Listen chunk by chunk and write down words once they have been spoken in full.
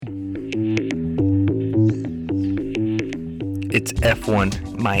It's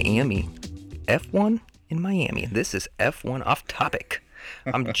F1 Miami. F1 in Miami. This is F1 Offtopic.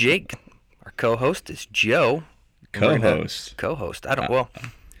 I'm Jake. Our co-host is Joe. Co-host. I don't. Well,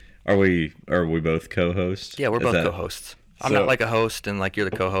 Are we both co-hosts? yeah, we're both co-hosts. I'm not like a host and like you're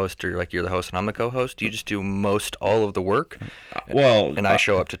the co-host, or like you're the host and I'm the co-host. You just do all of the work. And I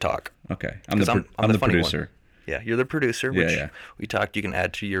show up to talk. Okay. I'm the producer. One. Yeah, you're the producer, which we talked you can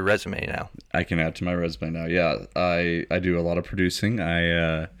add to your resume now. I can add to my resume now. Yeah, I do a lot of producing.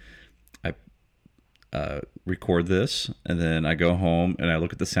 I record this, and then I go home and I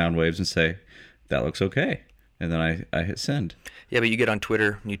look at the sound waves and say, that looks okay. And then I hit send. Yeah, but you get on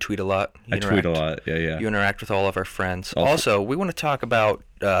Twitter and you tweet a lot. I tweet a lot, yeah. You interact with all of our friends. Also, we want to talk about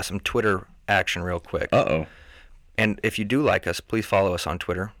some Twitter action real quick. Uh-oh. And if you do like us, please follow us on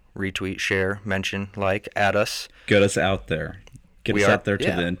Twitter. Retweet, share, mention, like, add us. Get us out there. Get us out there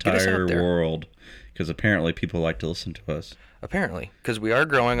to the entire world. Because apparently people like to listen to us. Apparently. Because we are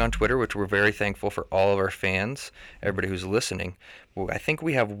growing on Twitter, which we're very thankful for all of our fans, everybody who's listening. Well, I think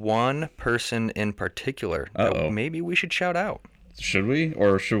we have one person in particular that maybe we should shout out. Should we?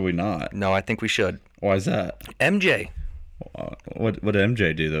 Or should we not? No, I think we should. Why is that? MJ. What did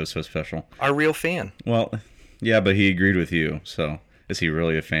MJ do that was so special? Our real fan. Well, yeah, but he agreed with you, so... Is he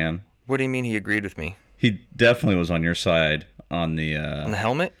really a fan? What do you mean he agreed with me? He definitely was on your side on the... On the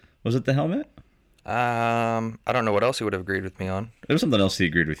helmet? Was it the helmet? I don't know what else he would have agreed with me on. There was something else he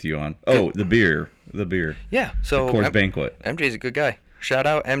agreed with you on. Oh, the beer. Yeah, so... The Coors Banquet. MJ's a good guy. Shout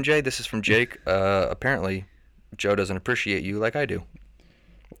out, MJ. This is from Jake. Apparently, Joe doesn't appreciate you like I do.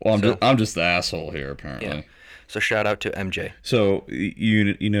 Well, I'm just the asshole here, apparently. Yeah. So shout out to MJ. So,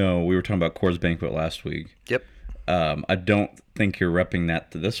 you know, we were talking about Coors Banquet last week. Yep. I don't think you're repping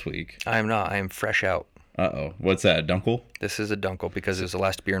that this week. I am not. I am fresh out. Uh-oh. What's that, a Dunkel? This is a Dunkel because it was the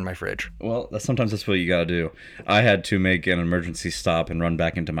last beer in my fridge. Well, sometimes that's what you gotta do. I had to make an emergency stop and run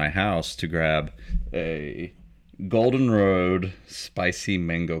back into my house to grab a Golden Road spicy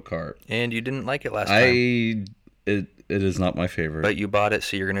mango cart. And you didn't like it last time. It is not my favorite. But you bought it,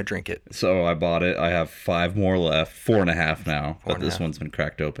 so you're gonna drink it. So I bought it. I have 5 more left. 4.5 now. But this one's been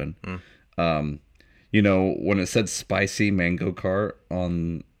cracked open. You know, when it said spicy mango cart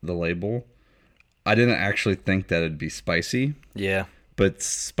on the label, I didn't actually think that it'd be spicy. Yeah. But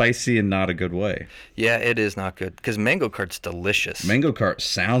spicy in not a good way. Yeah, it is not good. Because mango cart's delicious. Mango cart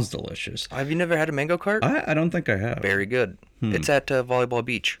sounds delicious. Have you never had a mango cart? I don't think I have. Very good. It's at Volleyball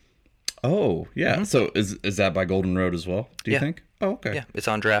Beach. Oh, yeah. Mm-hmm. So is that by Golden Road as well, do you think? Oh, okay. Yeah, it's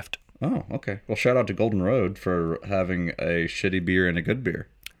on draft. Oh, okay. Well, shout out to Golden Road for having a shitty beer and a good beer.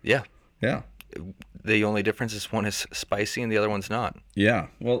 Yeah. Yeah. The only difference is one is spicy and the other one's not. Yeah.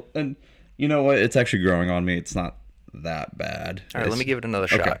 Well, and you know what? It's actually growing on me. It's not that bad. All right, let me give it another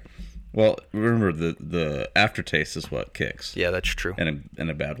shot. Well, remember the aftertaste is what kicks. Yeah, that's true. In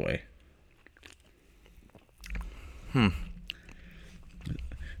a bad way.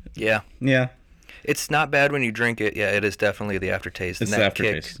 Yeah. Yeah. It's not bad when you drink it. Yeah, it is definitely the aftertaste. It's the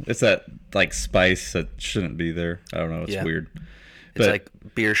aftertaste. Kick. It's that like spice that shouldn't be there. I don't know. It's weird. It's like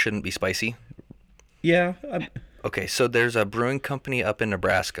beer shouldn't be spicy. Yeah. Okay, so there's a brewing company up in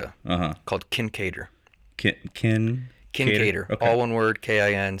Nebraska called Kincaidor. Kincaidor. Okay. All one word,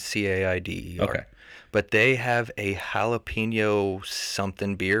 Kincaider. Okay. But they have a jalapeno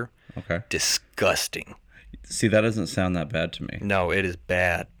something beer. Okay. Disgusting. See, that doesn't sound that bad to me. No, it is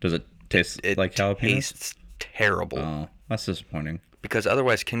bad. Does it taste like jalapeno? It tastes terrible. Oh, that's disappointing. Because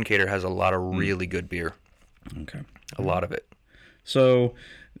otherwise, Kincaidor has a lot of really good beer. Okay. A lot of it. So,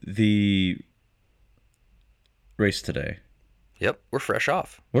 the race today. Yep, we're fresh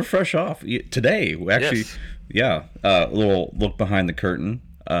off. Today, actually, yes. A little look behind the curtain.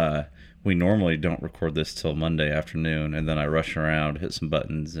 We normally don't record this till Monday afternoon, and then I rush around, hit some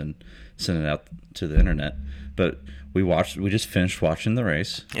buttons, and send it out to the internet. But we just finished watching the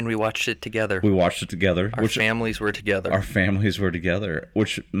race. And we watched it together. Our families were together.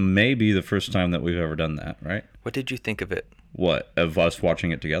 Which may be the first time that we've ever done that, right? What did you think of it? What, of us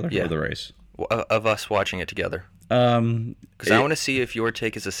watching it together or the race? Of us watching it together. Because I want to see if your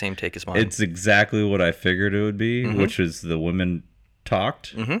take is the same take as mine. It's exactly what I figured it would be, which is the women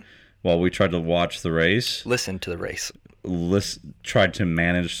talked while we tried to watch the race. Listen to the race. Tried to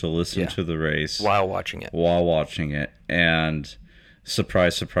manage to listen to the race. While watching it. And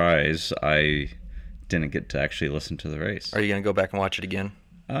surprise, surprise, I didn't get to actually listen to the race. Are you going to go back and watch it again?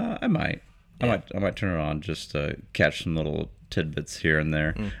 I might. Yeah. I might turn it on just to catch some little tidbits here and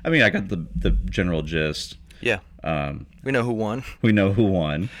there. I mean, I got the general gist. Yeah. We know who won. We know.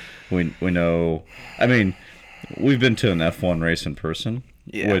 I mean, we've been to an F1 race in person,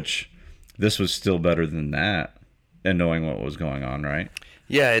 which this was still better than that. and knowing what was going on, right?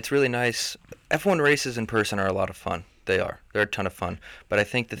 Yeah, it's really nice. F1 races in person are a lot of fun. They are. They're a ton of fun. But I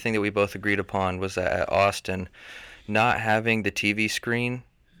think the thing that we both agreed upon was that at Austin, not having the TV screen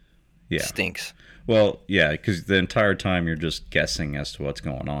stinks. Well, yeah, because the entire time you're just guessing as to what's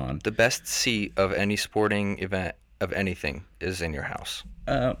going on. The best seat of any sporting event of anything is in your house.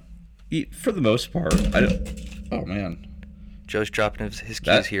 For the most part, oh man, Joe's dropping his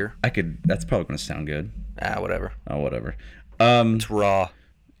keys here. That's probably going to sound good. Whatever. Oh, whatever. It's raw.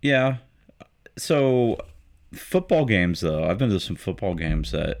 Yeah. So, football games though, I've been to some football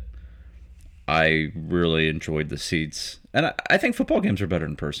games that I really enjoyed the seats, and I think football games are better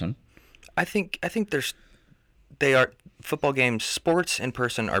in person. I think they are football games. Sports in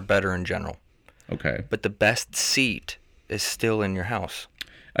person are better in general. Okay. But the best seat is still in your house.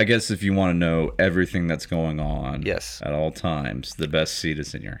 I guess if you want to know everything that's going on yes. at all times, the best seat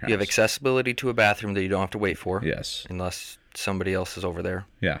is in your house. You have accessibility to a bathroom that you don't have to wait for. Yes. Unless somebody else is over there.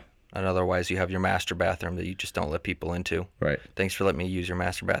 Yeah. And otherwise, you have your master bathroom that you just don't let people into. Right. Thanks for letting me use your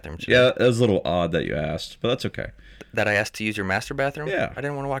master bathroom today. Yeah, it was a little odd that you asked, but that's okay. That I asked to use your master bathroom? Yeah. I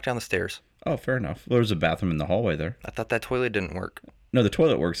didn't want to walk down the stairs. Oh, fair enough. Well, there's a bathroom in the hallway there. I thought that toilet didn't work. No, the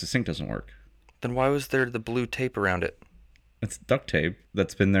toilet works. The sink doesn't work. Then why was there the blue tape around it? It's duct tape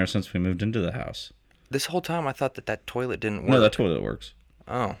that's been there since we moved into the house. This whole time I thought that toilet didn't work. No, that toilet works.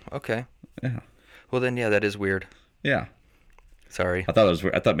 Oh, okay. Yeah. Well then, yeah, that is weird. Yeah. Sorry. I thought it was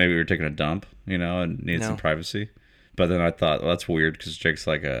weird. I thought maybe we were taking a dump, and needed some privacy. But then I thought, well, that's weird because Jake's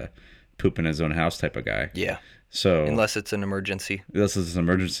like a poop in his own house type of guy. Yeah. So unless it's an emergency. This is an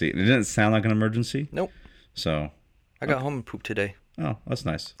emergency. It didn't sound like an emergency. Nope. So I got home and pooped today. Oh, that's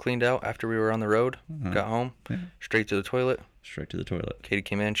nice. Cleaned out after we were on the road. Got home. Yeah. Straight to the toilet. Straight to the toilet. Katie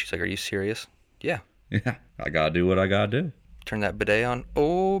came in. She's like, "Are you serious?" Yeah. Yeah. I gotta do what I gotta do. Turn that bidet on.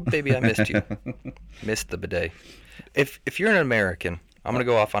 Oh, baby, I missed you. Missed the bidet. If you're an American, I'm going to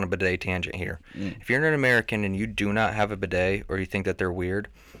go off on a bidet tangent here. If you're an American and you do not have a bidet or you think that they're weird,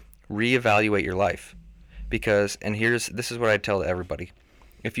 reevaluate your life. Because, and this is what I tell everybody.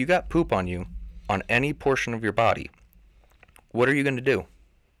 If you got poop on you, on any portion of your body, what are you going to do?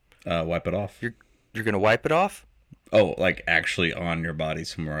 Wipe it off. You're going to wipe it off? Oh, like actually on your body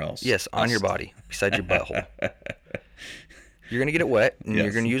somewhere else. Yes, on your body, beside your butthole. You're going to get it wet, and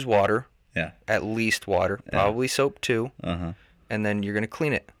you're going to use water. Yeah. At least water. Probably soap, too. Uh-huh. And then you're going to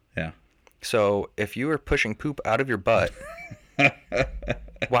clean it. Yeah. So if you were pushing poop out of your butt,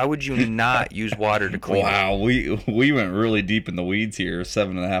 why would you not use water to clean it? Wow, we went really deep in the weeds here,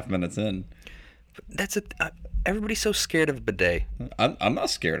 7.5 minutes in. Everybody's so scared of a bidet. I'm not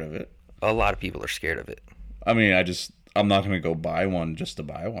scared of it. A lot of people are scared of it. I mean, I'm not going to go buy one just to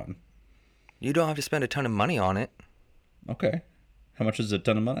buy one. You don't have to spend a ton of money on it. Okay. How much is a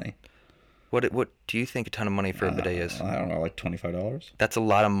ton of money? What do you think a ton of money for a bidet is? I don't know, like $25? That's a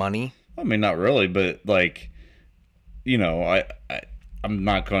lot of money? I mean, not really, but like, I'm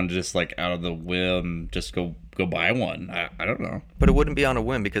not going to just like out of the whim just go buy one. I don't know. But it wouldn't be on a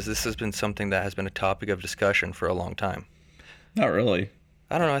whim because this has been something that has been a topic of discussion for a long time. Not really.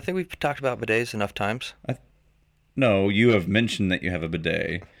 I don't know. I think we've talked about bidets enough times. No, you have mentioned that you have a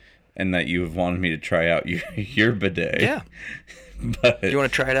bidet and that you have wanted me to try out your bidet. Yeah. But you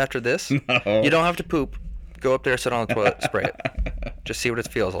want to try it after this? No. You don't have to poop. Go up there, sit on the toilet, spray it. Just see what it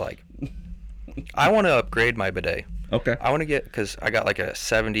feels like. I want to upgrade my bidet. Okay. I want to because I got like a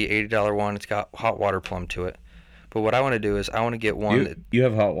 $70, $80 one. It's got hot water plumbed to it. But what I want to do is I want to get one You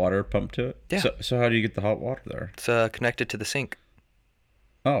have hot water pumped to it? Yeah. So how do you get the hot water there? It's connected to the sink.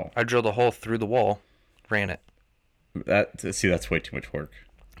 Oh. I drilled a hole through the wall, ran it. That's way too much work.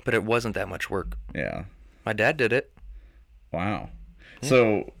 But it wasn't that much work. Yeah. My dad did it. Wow. Yeah.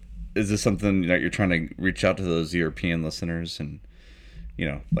 So is this something that you're trying to reach out to those European listeners and,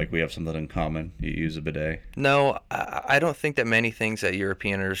 like we have something in common? You use a bidet? No, I don't think that many things that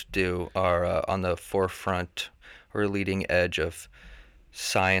Europeaners do are on the forefront or leading edge of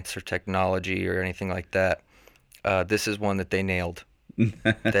science or technology or anything like that. This is one that they nailed.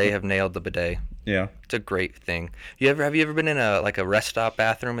 They have nailed the bidet. Yeah. It's a great thing. Have you ever been in a rest stop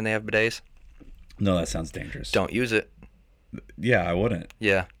bathroom and they have bidets? No, that sounds dangerous. Don't use it. Yeah, I wouldn't.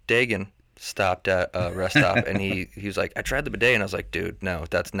 Yeah, Dagan stopped at a rest stop and he was like, I tried the bidet, and I was like, dude, no,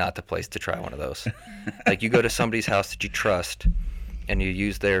 that's not the place to try one of those. Like, you go to somebody's house that you trust and you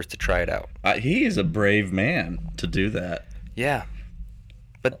use theirs to try it out. He is a brave man to do that. Yeah.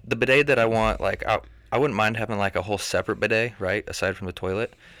 But the bidet that I want, like, I wouldn't mind having like a whole separate bidet, right, aside from the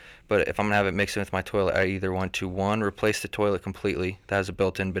toilet. But if I'm going to have it mixed in with my toilet, I either want to, one, replace the toilet completely. That has a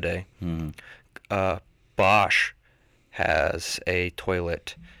built-in bidet. Bosch has a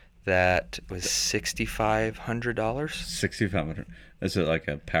toilet that was $6,500. $6,500. Is it like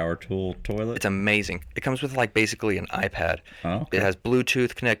a power tool toilet? It's amazing. It comes with like basically an iPad. Oh, okay. It has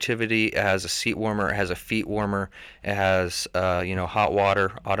Bluetooth connectivity. It has a seat warmer. It has a feet warmer. It has hot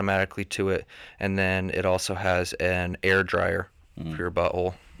water automatically to it, and then it also has an air dryer for your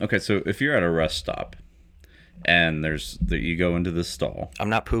butthole. Okay, so if you're at a rest stop and you go into the stall. I'm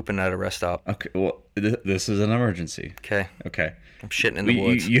not pooping at a rest stop. Okay, well, this is an emergency. Okay. Okay. I'm shitting in the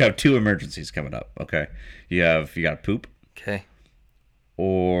woods. You have two emergencies coming up. Okay. You got to poop. Okay.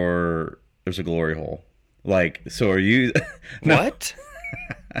 Or there's a glory hole. Like, so are you... No. What?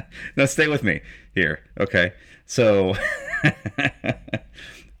 No, stay with me here. Okay. So,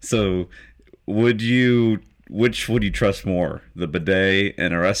 which would you trust more? The bidet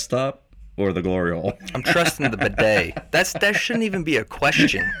and a rest stop or the glory hole? I'm trusting the bidet. That shouldn't even be a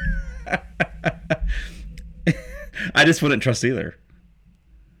question. I just wouldn't trust either.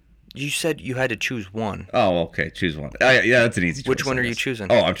 You said you had to choose one. Oh, okay. Choose one. Yeah, that's an easy choice. Which one are you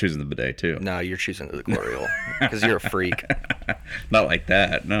choosing? Oh, I'm choosing the bidet too. No, you're choosing the glory hole because you're a freak. Not like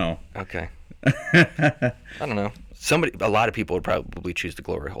that. No. Okay. I don't know. A lot of people would probably choose the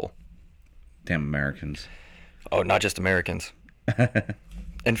glory hole. Damn Americans. Oh, not just Americans.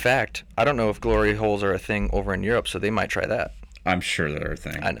 In fact, I don't know if glory holes are a thing over in Europe, so they might try that. I'm sure they're a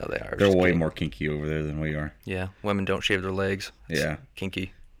thing. I know they are. They're way more kinky over there than we are. Yeah, women don't shave their legs. It's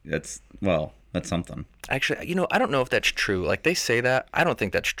kinky. That's something. Actually, I don't know if that's true. Like, they say that. I don't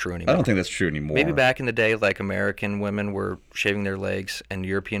think that's true anymore. I don't think that's true anymore. Maybe back in the day, like, American women were shaving their legs and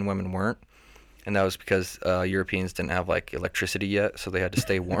European women weren't. And that was because Europeans didn't have, like, electricity yet, so they had to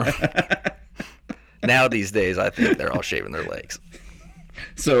stay warm. Now, these days, I think they're all shaving their legs.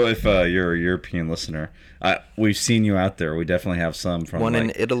 So if you're a European listener, we've seen you out there. We definitely have some from one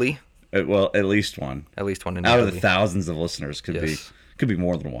in Italy. Well, at least one. At least one in Italy. Italy. Out of the thousands of listeners, could be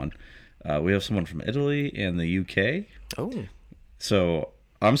more than one. We have someone from Italy and the UK. Oh. So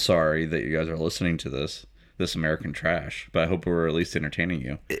I'm sorry that you guys are listening to this American trash, but I hope we're at least entertaining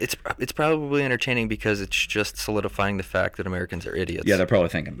you. It's probably entertaining because it's just solidifying the fact that Americans are idiots. Yeah, they're probably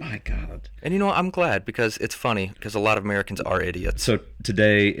thinking, my God. And I'm glad because it's funny because a lot of Americans are idiots. So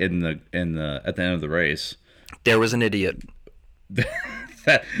today at the end of the race, there was an idiot.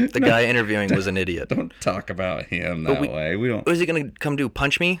 The guy interviewing was an idiot. Don't talk about him that way. We don't. What is he gonna come do?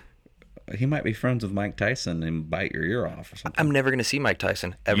 Punch me? He might be friends with Mike Tyson and bite your ear off or something. I'm never gonna see Mike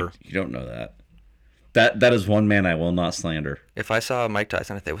Tyson ever. You don't know that. That is one man I will not slander. If I saw Mike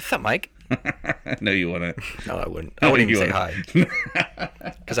Tyson, I'd say, "What's up, Mike?" No, you wouldn't. No, I wouldn't. I wouldn't even say hi.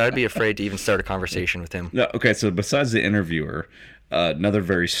 Because I would be afraid to even start a conversation with him. No, okay, so besides the interviewer, another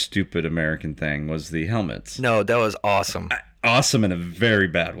very stupid American thing was the helmets. No, that was awesome. Awesome in a very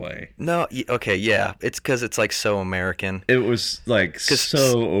bad way. No, okay, yeah. It's because it's like so American. It was like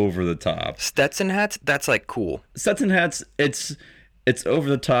so over the top. Stetson hats, that's like cool. Stetson hats, it's over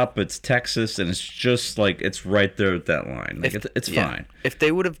the top. It's Texas, and it's just like it's right there at that line. Like it's fine. If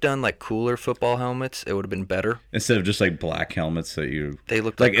they would have done like cooler football helmets, it would have been better. Instead of just like black helmets that they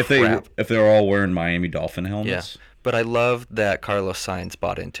looked like crap. If they were all wearing Miami Dolphin helmets. Yeah, but I love that Carlos Sainz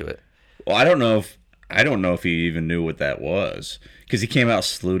bought into it. Well, I don't know if he even knew what that was because he came out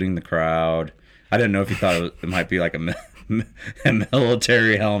saluting the crowd. I didn't know if he thought it might be like a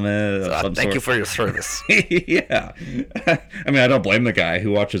military helmet. Thank you for your service. Yeah. I mean, I don't blame the guy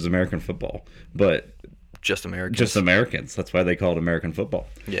who watches American football, but just Americans. Just Americans. That's why they call it American football.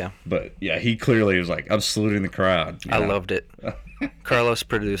 Yeah. But yeah, he clearly was like, I'm saluting the crowd. I loved it. Carlos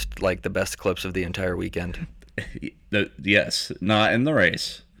produced like the best clips of the entire weekend. Yes. Not in the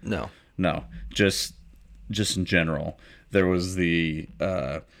race. No. Just in general. There was the,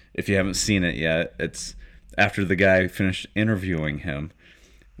 if you haven't seen it yet, it's after the guy finished interviewing him,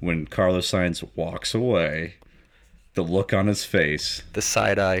 when Carlos Sainz walks away, the look on his face. The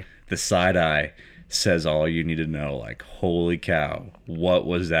side eye says all you need to know. Like, holy cow, what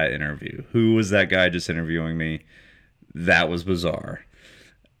was that interview? Who was that guy just interviewing me? That was bizarre.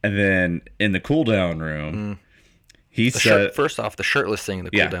 And then in the cool down room, he said... First off, the shirtless thing in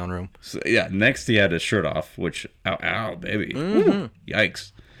the cool down room. So, next he had his shirt off, which, ow, baby. Ooh,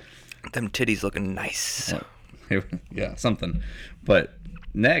 yikes. Them titties looking nice. Yeah, something. But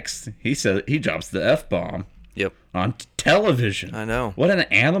next, he said he drops the F-bomb. Yep. On television. I know. What an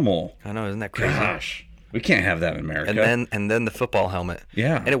animal. I know, isn't that crazy? Gosh. We can't have that in America. And then the football helmet.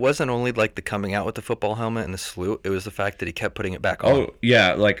 Yeah. And it wasn't only like the coming out with the football helmet and the salute. It was the fact that he kept putting it back on. Oh,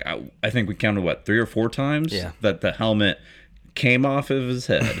 yeah. Like, I think we counted, 3 or 4 times? Yeah. That the helmet came off of his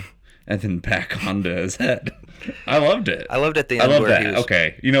head and then back onto his head. I loved it. I loved at the end. I love that.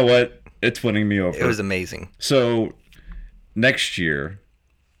 Okay. You know what? It's winning me over. It was amazing. So, next year,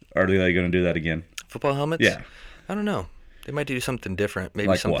 Are they like, going to do that again? Football helmets? Yeah. I don't know. They might do something different. Maybe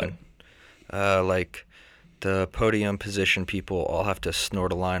Like something. Like the podium position people all have to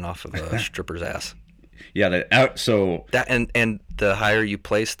snort a line off of a stripper's ass. Yeah, so that and the higher you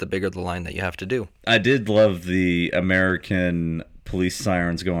place, the bigger the line that you have to do. I did love the American police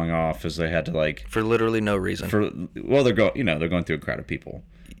sirens going off as they had to like for literally no reason. They're going through a crowd of people,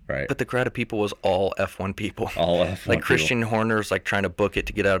 right? But the crowd of people was all F1 people. All F1 like Christian Horner's like trying to book it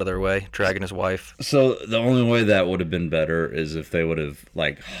to get out of their way, dragging his wife. So the only way that would have been better is if they would have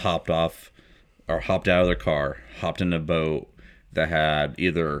like hopped off or hopped out of their car, hopped in a boat that had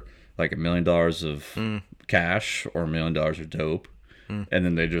either like $1 million of cash or $1 million of dope, and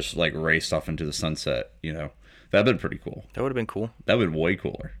then they just like raced off into the sunset. That'd been pretty cool. That would have been cool. That would have been way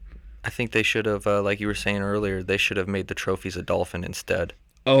cooler. I think they should have, like you were saying earlier, they should have made the trophies a dolphin instead.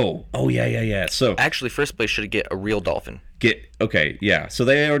 Oh yeah. So actually, first place should get a real dolphin. So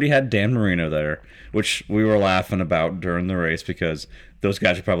they already had Dan Marino there, which we were laughing about during the race because those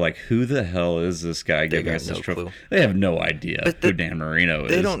guys are probably like, "Who the hell is this guy giving us this trophy?" Clue. They have no idea who Dan Marino is.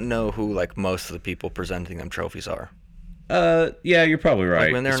 They don't know who like most of the people presenting them trophies are. Yeah, you're probably right.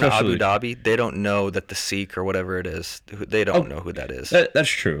 Like when they're in Abu Dhabi, they don't know that the Sikh or whatever it is, they don't know who that is. That's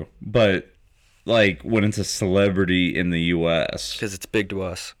true. But like when it's a celebrity in the U.S. because it's big to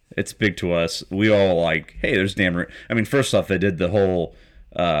us. It's big to us. We all like, hey, there's Dan Marino. I mean, first off, they did the whole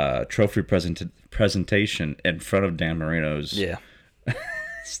trophy presentation in front of Dan Marino's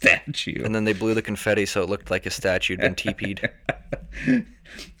statue. And then they blew the confetti so it looked like a statue had been teepeed.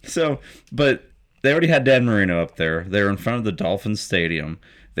 But they already had Dan Marino up there. They were in front of the Dolphins Stadium.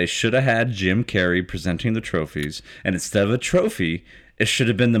 They should have had Jim Carrey presenting the trophies. And instead of a trophy, it should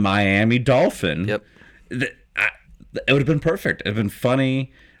have been the Miami Dolphin. Yep. It would have been perfect. It would have been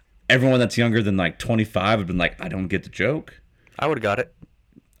funny. Everyone that's younger than like 25 would have been like, I don't get the joke. I would have got it.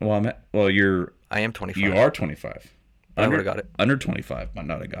 I am 25. You are 25. I would have got it. Under 25 might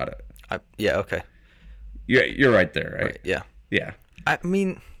not have got it. Okay. You're right there, right? Yeah. Yeah. I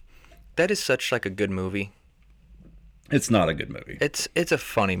mean, that is such like a good movie. It's not a good movie. It's a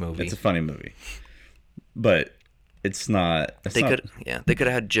funny movie. It's a funny movie. But it's not. They could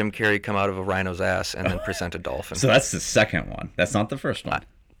have had Jim Carrey come out of a rhino's ass and then present a dolphin. So that's the second one. That's not the first one.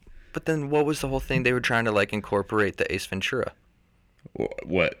 But then what was the whole thing? They were trying to like incorporate the Ace Ventura.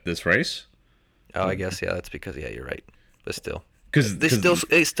 What, this race? Oh, I guess that's because you're right. But still, because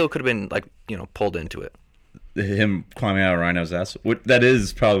it still could have been like pulled into it. Him climbing out of Rhino's ass. That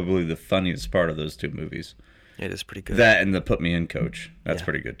is probably the funniest part of those two movies. It is pretty good. That and the Put Me In Coach. That's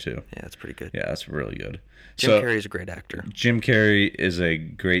pretty good too. Yeah, that's pretty good. Yeah, that's really good. Jim Carrey is a great actor. Jim Carrey is a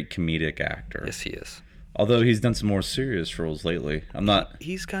great comedic actor. Yes, he is. Although he's done some more serious roles lately.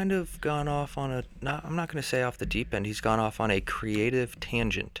 He's kind of gone off on I'm not going to say off the deep end. He's gone off on a creative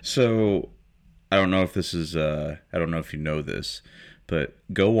tangent. So, I don't know if this is, I don't know if you know this, but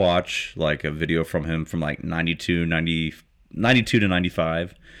go watch like a video from him from like 92 to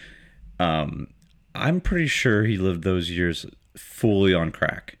 95. I'm pretty sure he lived those years fully on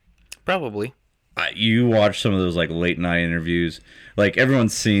crack. Probably. You watch some of those like late night interviews. Like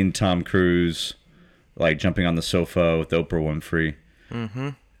everyone's seen Tom Cruise like jumping on the sofa with Oprah Winfrey.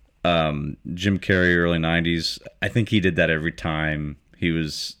 Mm-hmm. Jim Carrey, early 90s. I think he did that every time he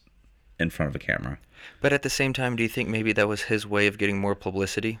was in front of a camera. But at the same time, do you think maybe that was his way of getting more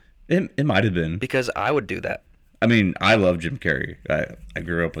publicity? It might have been. Because I would do that. I mean, I love Jim Carrey. I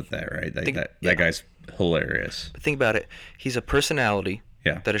grew up with that, right? That guy's hilarious. But think about it. He's a personality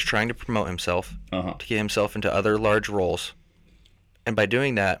that is trying to promote himself, to get himself into other large roles. And by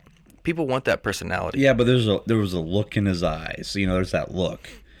doing that, people want that personality. Yeah, but there was a look in his eyes. There's that look.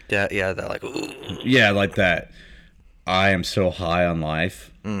 Yeah, that like, ooh. Yeah, like that. I am so high on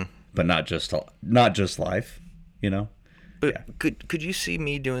life, but not just life. But could you see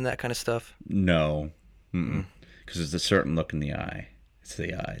me doing that kind of stuff? No, because there's a certain look in the eye. It's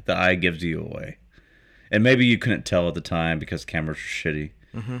the eye. The eye gives you away, and maybe you couldn't tell at the time because cameras are shitty.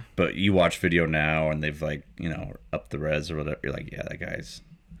 Mm-hmm. But you watch video now, and they've like upped the res or whatever. You're like, yeah, that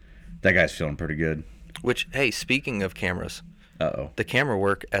guy's feeling pretty good. Which, hey, speaking of cameras, the camera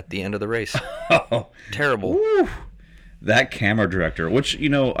work at the end of the race, terrible. Woo. That camera director, which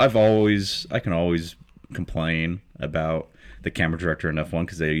I can always complain about the camera director in F1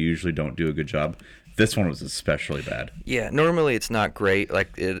 because they usually don't do a good job. This one was especially bad. Yeah, normally it's not great.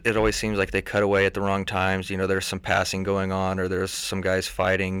 Like it always seems like they cut away at the wrong times. There's some passing going on, or there's some guys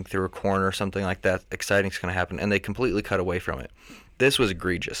fighting through a corner or something like that. Exciting's going to happen, and they completely cut away from it. This was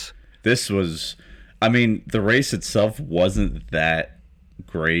egregious. The race itself wasn't that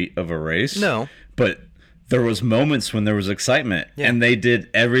great of a race. No. But there was moments when there was excitement, and they did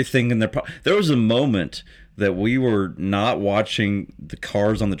everything in their there was a moment that we were not watching the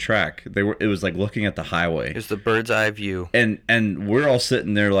cars on the track. It was like looking at the highway. It was the bird's eye view. And we're all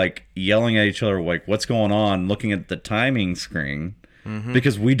sitting there like yelling at each other, like, what's going on, looking at the timing screen,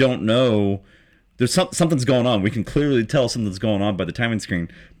 because we don't know. There's something's going on. We can clearly tell something's going on by the timing screen,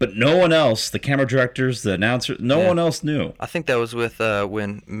 but no one else, the camera directors, the announcers, no one else knew. I think that was with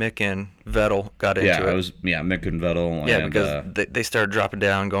when Mick and Vettel got into it. Mick and Vettel. Yeah, because they started dropping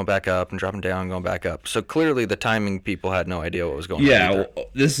down, going back up, and dropping down, going back up. So clearly the timing people had no idea what was going on. Yeah,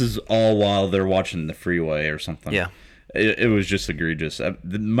 this is all while they're watching the freeway or something. Yeah. It was just egregious. And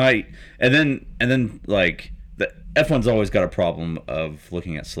then like the F1's always got a problem of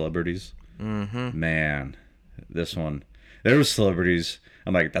looking at celebrities. Man, this one, there was celebrities.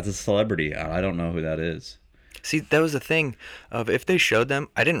 I'm like, that's a celebrity. I don't know who that is. See, that was the thing of if they showed them,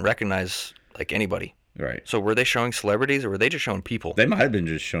 I didn't recognize like anybody. Right. So were they showing celebrities or were they just showing people? They might have been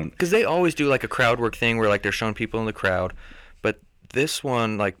just shown. Because they always do like a crowd work thing where like they're showing people in the crowd. But this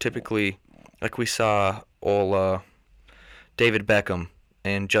one, like typically, like we saw all David Beckham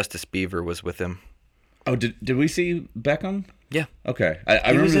and Justice Bieber was with him. Oh, did we see Beckham? Yeah. Okay.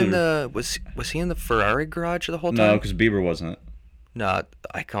 I he was in remember. was he in the Ferrari garage the whole time? No, because Bieber wasn't. No,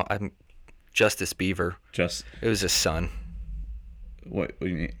 I'm Justice Bieber. It was his son. What do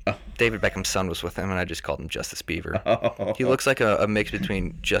you mean? Oh. David Beckham's son was with him, and I just called him Justice Bieber. Oh. He looks like a mix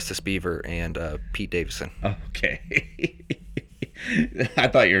between Justice Bieber and Pete Davidson. Okay. I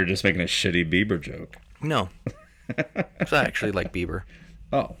thought you were just making a shitty Bieber joke. No. So I actually like Bieber.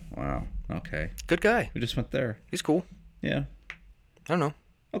 Oh, wow. Okay. Good guy. We just went there. He's cool. Yeah. I don't know.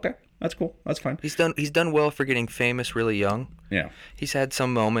 Okay. That's cool. That's fine. He's done well for getting famous really young. Yeah. He's had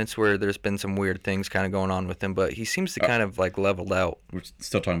some moments where there's been some weird things kind of going on with him, but he seems to kind of like leveled out. We're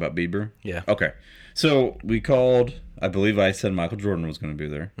still talking about Bieber? Yeah. Okay. So we called, I believe I said Michael Jordan was going to be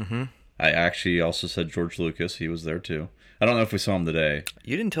there. Mm-hmm. I actually also said George Lucas. He was there too. I don't know if we saw him today.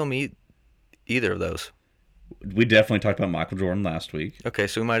 You didn't tell me either of those. We definitely talked about Michael Jordan last week. Okay,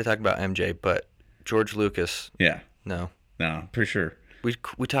 so we might have talked about MJ, but George Lucas. Yeah. No, pretty sure.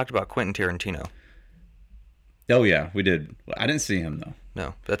 We talked about Quentin Tarantino. Oh yeah, we did. I didn't see him though.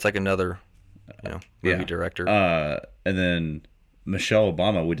 No, that's like another, movie director. And then Michelle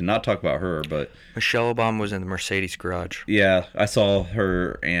Obama. We did not talk about her, but Michelle Obama was in the Mercedes garage. Yeah, I saw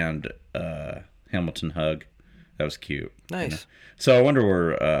her and Hamilton hug. That was cute. Nice. So I wonder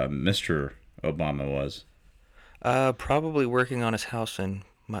where Mr. Obama was. Probably working on his house in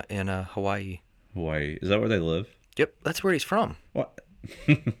Hawaii. Hawaii. Is that where they live? Yep, that's where he's from. What?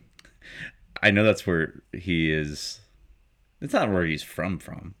 I know that's where he is. It's not where he's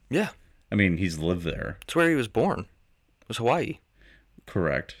from. Yeah. I mean, he's lived there. It's where he was born. It was Hawaii.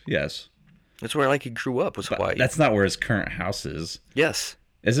 Correct. Yes. That's where he grew up was Hawaii. That's not where his current house is. Yes.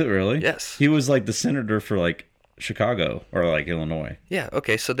 Is it really? Yes. He was like the senator for like Chicago or like Illinois. Yeah.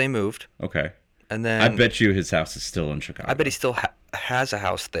 Okay. So they moved. Okay. And then I bet you his house is still in Chicago. I bet he still has a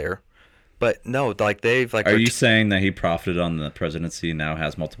house there. But no, like they've like. Are you saying that he profited on the presidency and now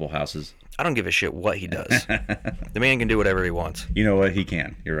has multiple houses? I don't give a shit what he does. The man can do whatever he wants. You know what? He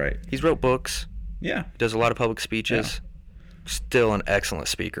can. You're right. He's wrote books. Yeah. He does a lot of public speeches. Yeah. Still an excellent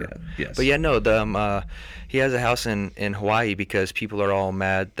speaker. Yeah, yes. But yeah, no, he has a house in Hawaii because people are all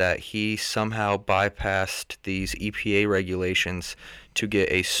mad that he somehow bypassed these EPA regulations to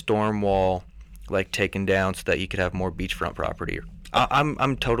get a storm wall like taken down so that you could have more beachfront property.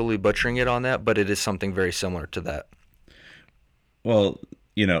 I'm totally butchering it on that, but it is something very similar to that. Well,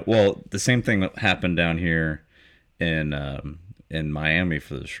 the same thing that happened down here in Miami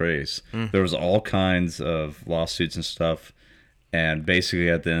for this race. Mm. There was all kinds of lawsuits and stuff, and basically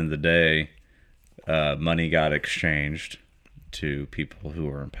at the end of the day, money got exchanged to people who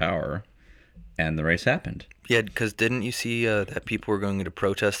were in power, and the race happened. Yeah, because didn't you see that people were going to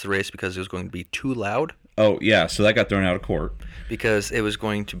protest the race because it was going to be too loud? Oh, yeah, so that got thrown out of court. Because it was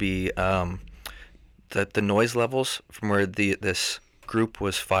going to be the noise levels from where this group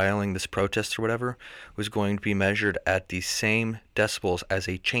was filing this protest or whatever was going to be measured at the same decibels as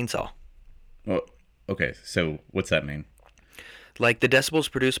a chainsaw. Well, okay, so what's that mean? Like the decibels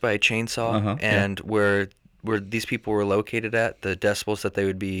produced by a chainsaw and where these people were located at, the decibels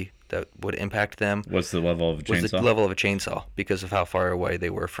that would impact them. What's the level of a chainsaw? Was the level of a chainsaw because of how far away they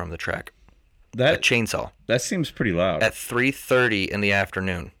were from the track. A chainsaw. That seems pretty loud. At 3:30 in the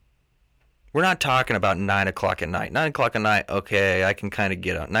afternoon. We're not talking about 9 o'clock at night. 9 o'clock at night, okay, I can kind of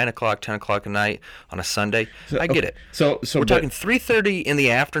get on. 9 o'clock, 10 o'clock at night on a Sunday, I get it. So we're talking 3:30 in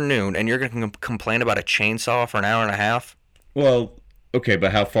the afternoon, and you're going to complain about a chainsaw for an hour and a half? Well, okay,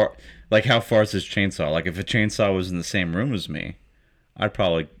 but how far? Like, how far is this chainsaw? Like, if a chainsaw was in the same room as me, I'd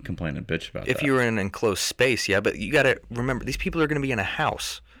probably complain and bitch about that. If you were in an enclosed space, yeah, but you got to remember, these people are going to be in a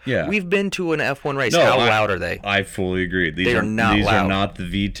house. Yeah. We've been to an F1 race. No, How loud are they? I fully agree. They are not these loud. are not the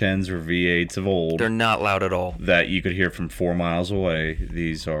V10s or V8s of old. They're not loud at all. That you could hear from 4 miles away.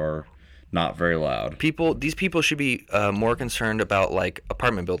 These are not very loud. These people should be more concerned about like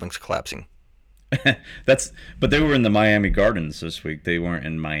apartment buildings collapsing. But they were in the Miami Gardens this week. They weren't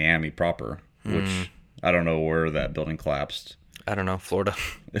in Miami proper, which I don't know where that building collapsed. I don't know, Florida.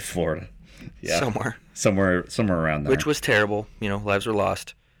 Florida. Yeah. Somewhere around there. Which was terrible. Lives were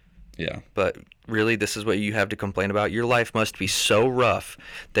lost. Yeah. But really, this is what you have to complain about. Your life must be so rough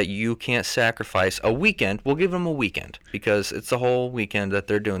that you can't sacrifice a weekend. We'll give them a weekend because it's the whole weekend that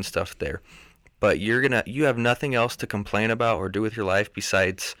they're doing stuff there. But you have nothing else to complain about or do with your life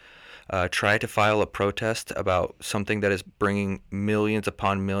besides try to file a protest about something that is bringing millions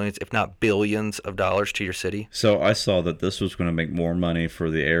upon millions, if not billions of dollars to your city. So I saw that this was going to make more money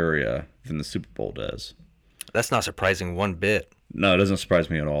for the area than the Super Bowl does. That's not surprising one bit. No, it doesn't surprise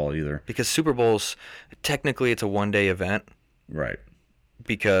me at all either. Because Super Bowls, technically it's a one-day event. Right.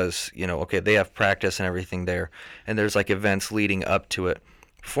 Because, they have practice and everything there. And there's like events leading up to it.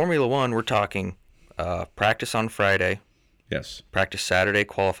 Formula One, we're talking practice on Friday. Yes. Practice Saturday,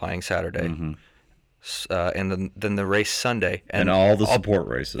 qualifying Saturday. Mm-hmm. And then the race Sunday. And all the support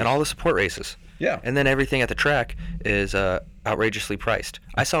races. And all the support races. Yeah. And then everything at the track is outrageously priced.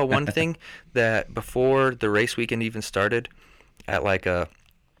 I saw one thing that before the race weekend even started, at like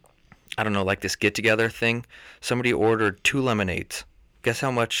this get-together thing, somebody ordered 2 lemonades. Guess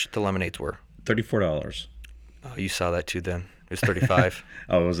how much the lemonades were? $34. Oh, you saw that too then. It was $35.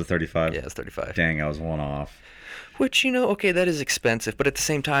 Oh, it was a 35? Yeah, it was $35. Dang, I was one off. Which, okay, that is expensive, but at the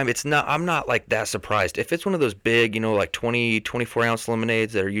same time, I'm not like that surprised. If it's one of those big, like 20, 24-ounce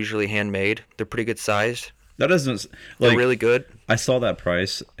lemonades that are usually handmade, they're pretty good sized. That doesn't... They're really good. I saw that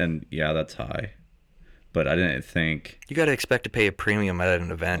price, and yeah, that's high. But I didn't think... You got to expect to pay a premium at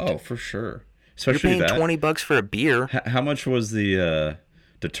an event. Oh, for sure. Especially you're paying $20 for a beer. How much was the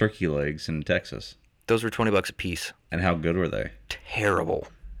turkey legs in Texas? Those were $20 a piece. And how good were they? Terrible.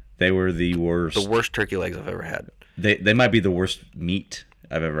 They were the worst. The worst turkey legs I've ever had. They might be the worst meat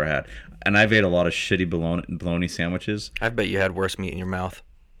I've ever had. And I've ate a lot of shitty bologna sandwiches. I bet you had worse meat in your mouth.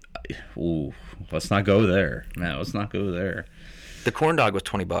 Ooh, let's not go there. Man, let's not go there. The corn dog was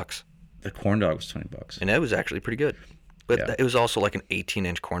 $20. The corn dog was $20. And it was actually pretty good. But yeah. It was also like an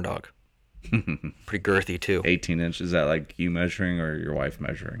 18-inch corn dog. Pretty girthy, too. 18 inch? Is that like you measuring or your wife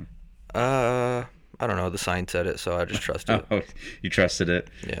measuring? I don't know. The sign said it, so I just trusted it. Oh, you trusted it?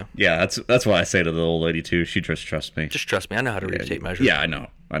 Yeah. Yeah, that's why I say to the old lady, too. She just trusts me. Just trust me. I know how to read tape measures. Yeah, I know.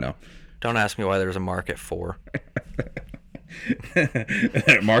 Don't ask me why there's a mark at 4.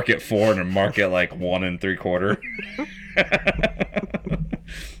 Mark at 4 and a mark at like 1 3/4.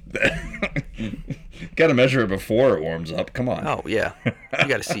 Got to measure it before it warms up. Come on. Oh yeah, you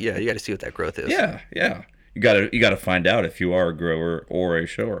got to see. Yeah, you got to see what that growth is. Yeah. You got to find out if you are a grower or a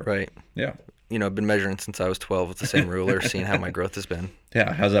shower. Right. Yeah. I've been measuring since I was 12 with the same ruler, seeing how my growth has been.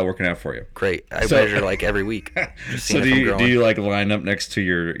 Yeah. How's that working out for you? Great. I measure like every week. So do you like line up next to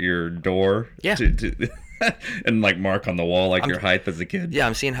your door? Yeah. And like mark on the wall like your height as a kid? Yeah,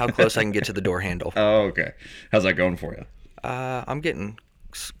 I'm seeing how close I can get to the door handle. Oh, okay. How's that going for you? I'm getting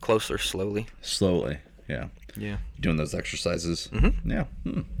closer slowly. Slowly, yeah. Yeah. Doing those exercises. Mm-hmm. Yeah.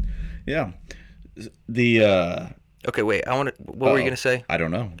 Yeah. The Okay, wait. What were you gonna say? I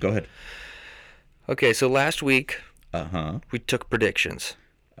don't know. Go ahead. Okay, so last week, we took predictions.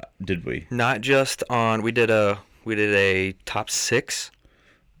 Did we? Not just on. We did a top 6.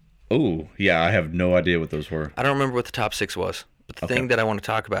 Oh, yeah. I have no idea what those were. I don't remember what the top 6 was, but the thing that I want to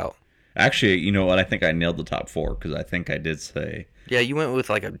talk about. Actually, you know what? I think I nailed the top 4 because I think I did say. Yeah, you went with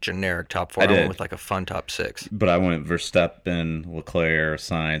like a generic top 4. I went with like a fun top 6. But I went Verstappen, Leclerc,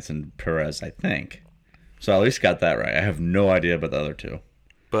 Sainz, and Perez, I think. So I at least got that right. I have no idea about the other 2.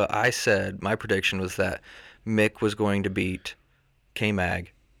 But I said my prediction was that Mick was going to beat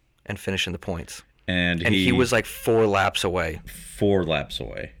K-Mag and finish in the points. And he was like 4 laps away. 4 laps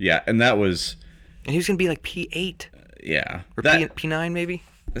away. Yeah, and that was... And he was going to be like P8. Yeah. Or P9 maybe?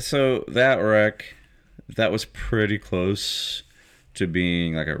 So that wreck, that was pretty close to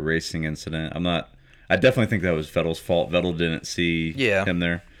being like a racing incident. I definitely think that was Vettel's fault. Vettel didn't see him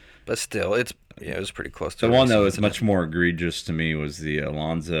there. But still, it was pretty close to the one that was much more egregious to me was the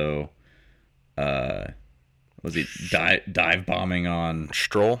Alonso, was he dive bombing on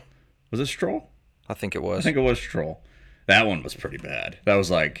Stroll? Was it Stroll? I think it was. I think it was Stroll. That one was pretty bad. That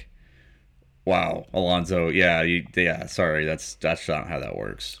was like Wow, Alonso. Yeah, yeah. Sorry, that's not how that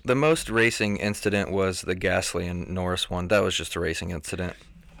works. The most racing incident was the Gasly and Norris one. That was just a racing incident.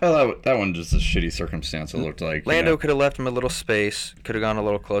 Well, that one just a shitty circumstance. It looked like Lando could have left him a little space, could have gone a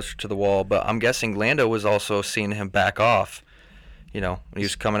little closer to the wall, but I'm guessing Lando was also seeing him back off. When he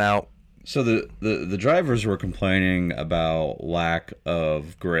was coming out. So the drivers were complaining about lack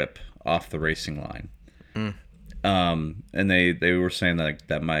of grip off the racing line. And they were saying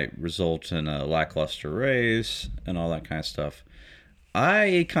that might result in a lackluster race and all that kind of stuff.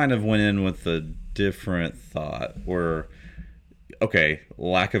 I kind of went in with a different thought where, okay,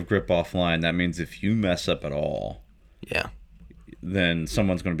 lack of grip offline, that means if you mess up at all, yeah, then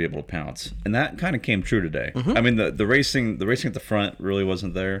someone's going to be able to pounce. And that kind of came true today. Mm-hmm. I mean, the racing at the front really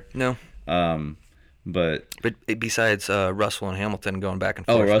wasn't there. No. But besides Russell and Hamilton going back and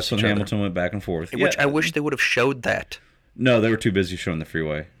forth. Oh, Russell and Hamilton went back and forth. Which I wish they would have showed that. No, they were too busy showing the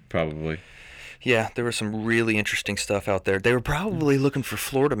freeway, probably. Yeah, there was some really interesting stuff out there. They were probably looking for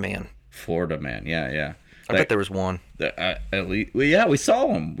Florida Man. Florida Man, yeah. I bet there was one. At least, yeah, we saw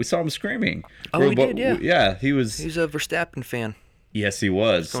him. We saw him screaming. Oh, we did, yeah. Yeah, he was. He was a Verstappen fan. Yes, he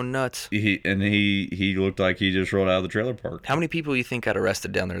was. Going nuts. He looked like he just rolled out of the trailer park. How many people do you think got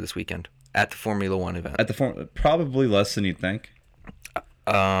arrested down there this weekend at the Formula One event? Probably less than you'd think.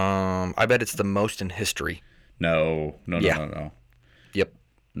 I bet it's the most in history. No. Yep.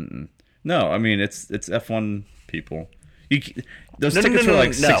 Mm-mm. No, I mean it's F1 people. Those tickets were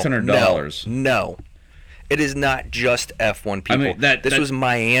like $600. No. It is not just F1 people. I mean, this was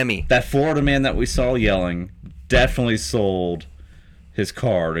Miami. That Florida man that we saw yelling definitely sold his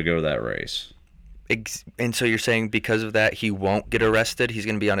car to go to that race. And so you're saying because of that he won't get arrested? He's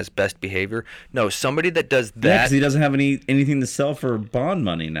going to be on his best behavior? No, somebody that does that... Yeah, because he doesn't have anything to sell for bond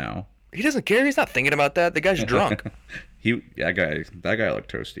money now. He doesn't care. He's not thinking about that. The guy's drunk. That guy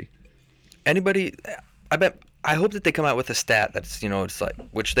looked toasty. Anybody... I hope that they come out with a stat that's, it's like...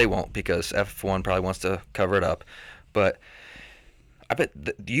 Which they won't because F1 probably wants to cover it up. But I bet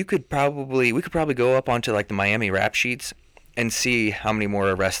we could probably go up onto like the Miami rap sheets and see how many more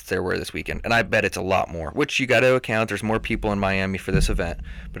arrests there were this weekend. And I bet it's a lot more, which you got to account. There's more people in Miami for this event.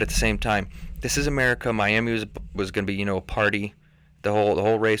 But at the same time, this is America. Miami was going to be, a party. The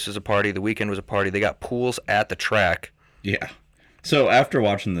whole race was a party. The weekend was a party. They got pools at the track. Yeah. So after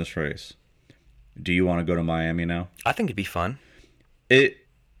watching this race, do you want to go to Miami now? I think it'd be fun. It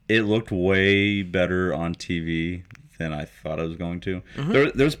looked way better on TV than I thought it was going to.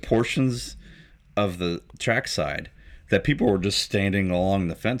 Mm-hmm. There's portions of the trackside that people were just standing along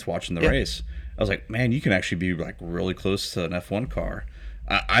the fence watching the race. I was like, man, you can actually be like really close to an F1 car.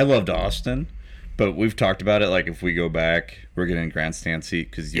 I loved Austin, but we've talked about it. Like if we go back, we're getting a grandstand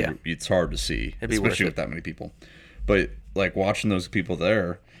seat because it's hard to see, especially with that many people. But like watching those people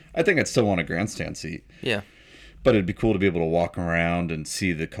there, I think I'd still want a grandstand seat. Yeah. But it'd be cool to be able to walk around and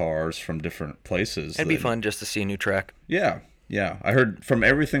see the cars from different places. It'd be fun just to see a new track. Yeah. I heard from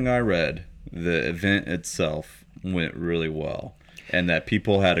everything I read, the event itself went really well. And that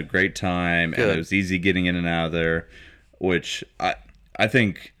people had a great time. Good. And it was easy getting in and out of there. Which I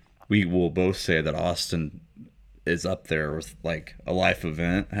think we will both say that Austin is up there with like a life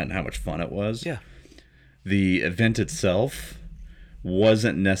event and how much fun it was. Yeah. The event itself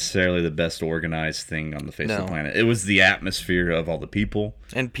wasn't necessarily the best organized thing on the face of the planet. It was the atmosphere of all the people.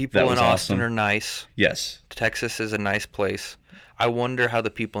 And people in Austin are nice. Yes. Texas is a nice place. I wonder how the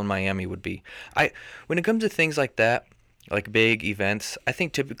people in Miami would be. When it comes to things like that, like big events, I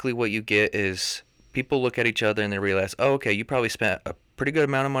think typically what you get is people look at each other and they realize, oh, okay, you probably spent a pretty good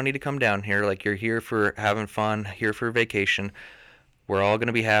amount of money to come down here. Like you're here for having fun, here for vacation. We're all going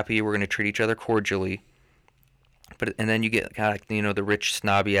to be happy. We're going to treat each other cordially. And then you get kind of like, the rich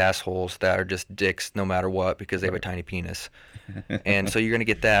snobby assholes that are just dicks no matter what because they have a tiny penis. And so you're going to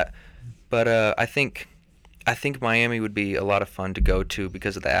get that. But I think Miami would be a lot of fun to go to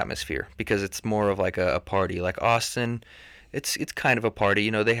because of the atmosphere, because it's more of like a party. Like Austin, it's kind of a party.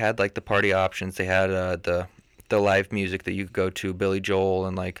 They had like the party options. They had the live music that you could go to, Billy Joel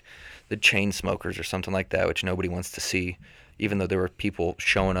and like the Chainsmokers or something like that, which nobody wants to see, even though there were people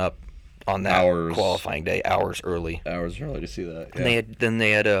showing up on that qualifying day hours early to see that. Yeah. And they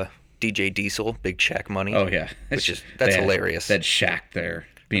had a DJ Diesel, Big Shaq Money. Oh yeah, that's hilarious. That Shaq there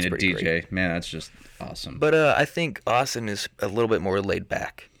being a DJ, great. Man, that's just awesome. But I think Austin is a little bit more laid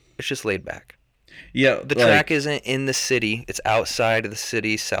back. It's just laid back. Yeah, the track isn't in the city; it's outside of the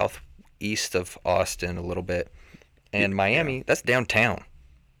city, southeast of Austin a little bit. And Miami, that's downtown.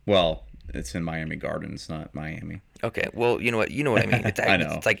 Well, it's in Miami Gardens, not Miami. Okay, well, you know what I mean. It's, I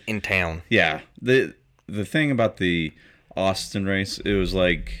know. It's like in town. Yeah. The thing about the Austin race, it was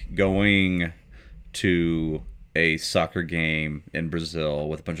like going to a soccer game in Brazil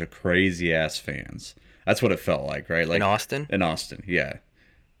with a bunch of crazy ass fans. That's what it felt like, right? Like In Austin? In Austin, yeah.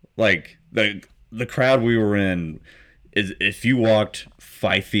 Like the crowd we were in is, if you walked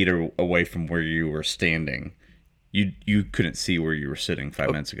 5 feet away from where you were standing, you couldn't see where you were sitting 5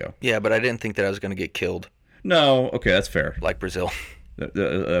 minutes ago. Yeah, but I didn't think that I was going to get killed. No, okay, that's fair. Like Brazil.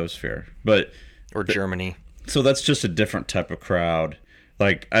 That was fair. But or Germany. So that's just a different type of crowd.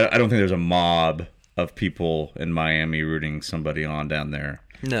 Like, I don't think there's a mob of people in Miami rooting somebody on down there.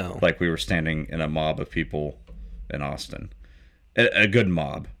 No. Like we were standing in a mob of people in Austin. A good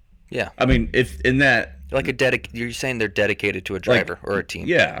mob. Yeah. I mean, if in that... Like you're saying they're dedicated to a driver or a team.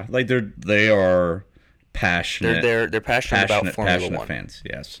 Yeah. Like they are passionate. They're passionate about Formula One. Fans,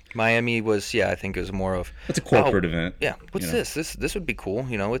 yes. Miami was, I think it was more of... It's a corporate event. Yeah. What's this? This would be cool.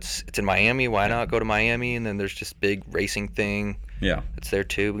 It's in Miami. Why not go to Miami? And then there's this big racing thing. Yeah. It's there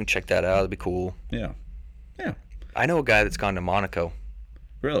too. We can check that out. It'd be cool. Yeah. Yeah. I know a guy that's gone to Monaco.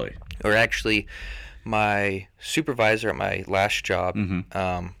 Really? Or actually, my supervisor at my last job,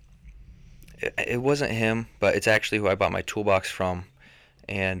 it wasn't him, but it's actually who I bought my toolbox from,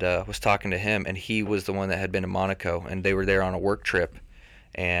 and was talking to him, and he was the one that had been to Monaco, and they were there on a work trip,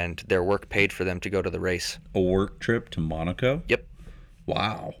 and their work paid for them to go to the race. A work trip to Monaco? Yep.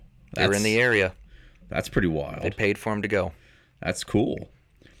 Wow. They were in the area. That's pretty wild. They paid for him to go. That's cool.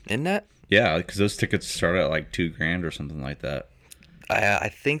 Isn't that? Yeah, because those tickets start at like $2,000 or something like that. I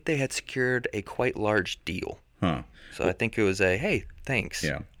think they had secured a quite large deal. Huh. So I think it was hey, thanks.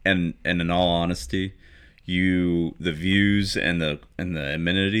 Yeah. And in all honesty, the views and the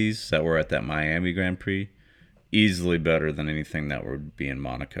amenities that were at that Miami Grand Prix, easily better than anything that would be in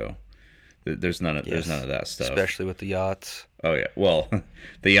Monaco. There's none of that stuff. Especially with the yachts. Oh yeah. Well,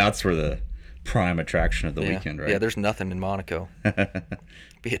 the yachts were the prime attraction of the weekend, right? Yeah, there's nothing in Monaco.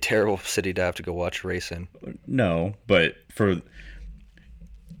 Be a terrible city to have to go watch a race in. No, but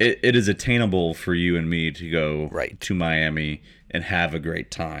it is attainable for you and me to go to Miami and have a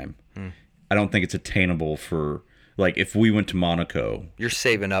great time. I don't think it's attainable for, like, if we went to Monaco. You're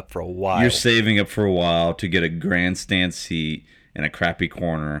saving up for a while. You're saving up for a while to get a grandstand seat in a crappy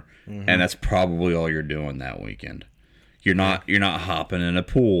corner, and that's probably all you're doing that weekend. You're not hopping in a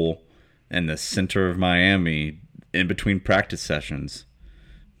pool in the center of Miami in between practice sessions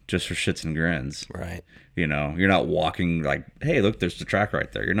just for shits and grins. Right. You're not walking like, hey, look, there's the track right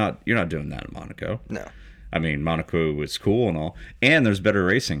there. You're not doing that in Monaco. No. I mean, Monaco was cool and all, and there's better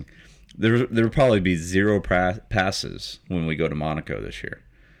racing. There would probably be zero passes when we go to Monaco this year,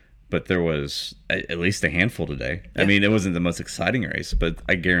 but there was at least a handful today. Yeah. I mean, it wasn't the most exciting race, but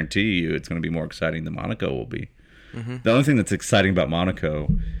I guarantee you it's going to be more exciting than Monaco will be. The only thing that's exciting about Monaco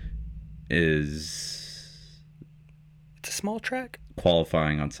is it's a small track.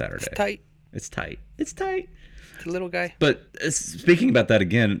 Qualifying on Saturday. It's tight. It's tight. It's a little guy. But speaking about that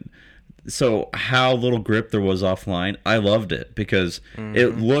again, so how little grip there was offline, I loved it because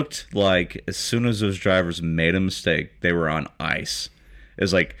it looked like as soon as those drivers made a mistake, they were on ice.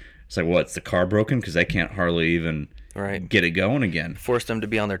 It's like what's the car broken because they can't hardly even get it going again. Forced them to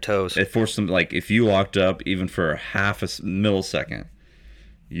be on their toes. It forced them, like, if you locked up even for half a millisecond,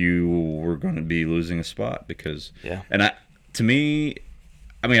 you were going to be losing a spot because to me,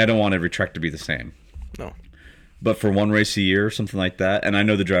 I mean, I don't want every track to be the same. No. But for one race a year, something like that, and I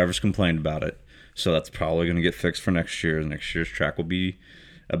know the drivers complained about it, so that's probably going to get fixed for next year. Next year's track will be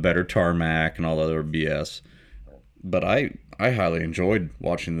a better tarmac and all the other BS. But I highly enjoyed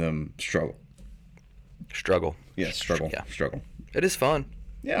watching them struggle. Struggle. Yeah, struggle. Yeah. Struggle. It is fun.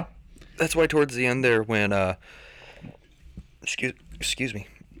 Yeah. That's why towards the end there when excuse me.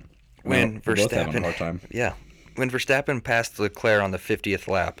 When Verstappen, both having a Verstappen hard time. Yeah. When Verstappen passed Leclerc on the 50th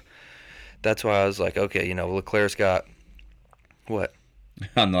lap, that's why I was like, okay, Leclerc's got what?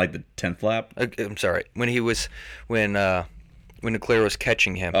 On like the 10th lap? I'm sorry. When Leclerc was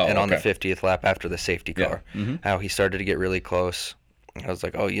catching him on the 50th lap after the safety car, how he started to get really close. I was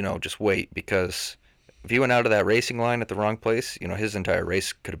like, just wait, because if he went out of that racing line at the wrong place, his entire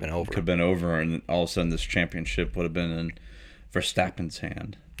race could have been over. Could have been over, and all of a sudden this championship would have been in Verstappen's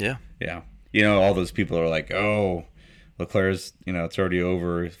hand. Yeah. Yeah. All those people are like, oh, Leclerc's, it's already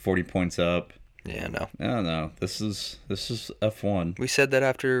over, 40 points up. Yeah, no. No. This is F1. We said that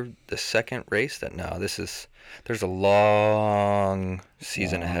after the second race that there's a long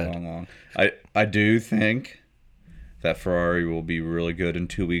season ahead. Long. I do think that Ferrari will be really good in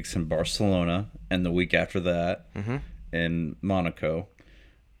 2 weeks in Barcelona and the week after that in Monaco.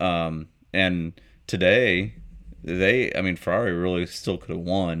 And today, Ferrari really still could have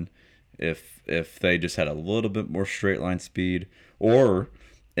won if they just had a little bit more straight line speed, or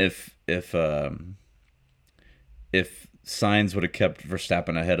if Sainz would have kept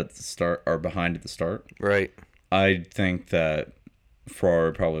Verstappen ahead at the start or behind at the start, right? I think that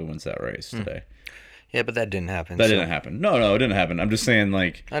Ferrari probably wins that race today. Yeah, but that didn't happen. That didn't happen. No, it didn't happen. I'm just saying,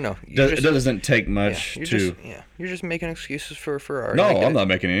 like, I know it doesn't take much to. You're just making excuses for Ferrari. No, I'm not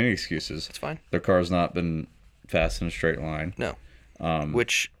making any excuses. It's fine. Their car's not been fast in a straight line. No.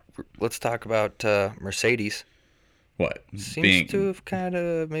 Which, let's talk about Mercedes. What? Seems to have kind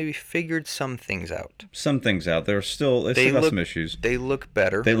of maybe figured some things out. Some things out. They still got some issues. They look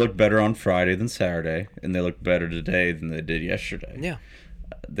better. They look better on Friday than Saturday, and they look better today than they did yesterday. Yeah.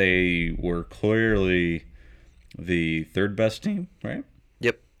 They were clearly the third best team, right?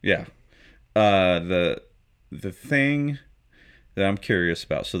 Yep. Yeah. The thing that I'm curious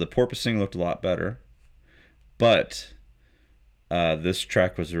about, so the porpoising looked a lot better, but this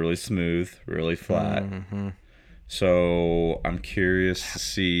track was really smooth, really flat. Mm-hmm. So I'm curious to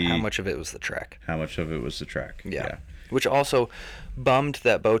see how much of it was the track. Yeah. Which also bummed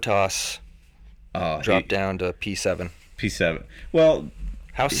that Bottas dropped down to P7. P7. Well,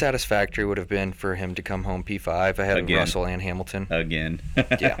 how satisfactory would have been for him to come home P5 ahead of Russell and Hamilton. Again.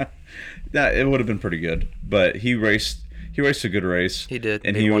 Yeah. It would have been pretty good. But he raced a good race. He did.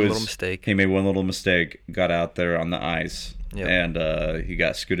 And He made one little mistake. Got out there on the ice. Yep. And he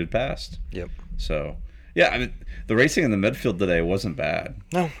got scooted past. Yep. So, yeah, I mean, the racing in the midfield today wasn't bad.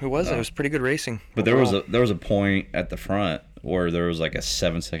 No, it wasn't. It was pretty good racing. But there was a point at the front where there was like a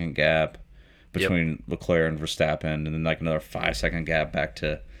 7-second gap between Leclerc and Verstappen, and then like another 5-second gap back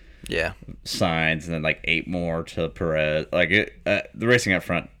to Sainz, and then like 8 more to Perez. Like the racing up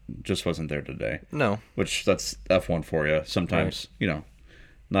front just wasn't there today. No. Which that's F1 for you. Sometimes,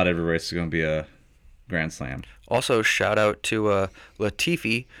 not every race is going to be a Grand Slam. Also, shout out to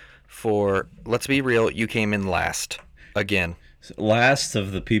Latifi for, let's be real, you came in last again. Last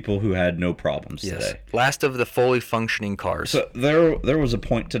of the people who had no problems today. Last of the fully functioning cars. So there was a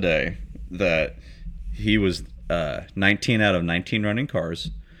point today that he was 19 out of 19 running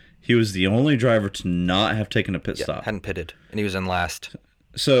cars. He was the only driver to not have taken a pit stop. Hadn't pitted, and he was in last.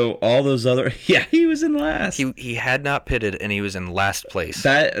 So all those other... he was in last. He had not pitted, and he was in last place.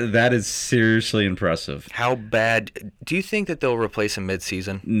 That is seriously impressive. How bad... Do you think that they'll replace him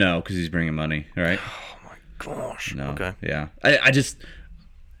mid-season? No, because he's bringing money, right? Oh, my gosh. No. Okay. Yeah. I just...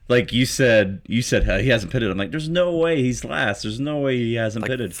 Like you said he hasn't pitted. I'm like, there's no way he's last. There's no way he hasn't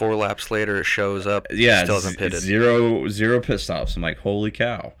pitted. 4 laps later, it shows up. Yeah, still hasn't pitted. Zero pit stops. I'm like, holy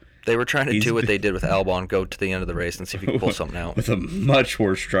cow. They were trying to do what they did with Albon, go to the end of the race and see if he could pull something out. With a much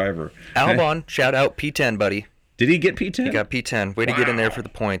worse driver. Albon, shout out, P10, buddy. Did he get P10? He got P10. Way to get in there for the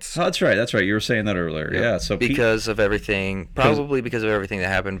points. Oh, that's right. You were saying that earlier. Yeah. So because of everything, probably because of everything that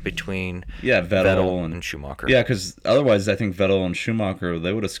happened between Vettel and Schumacher. Yeah, because otherwise I think Vettel and Schumacher,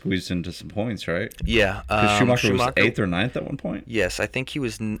 they would have squeezed into some points, right? Yeah. Because Schumacher was 8th or 9th at one point? Yes, I think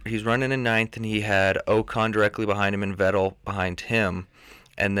he's running in 9th, and he had Ocon directly behind him and Vettel behind him.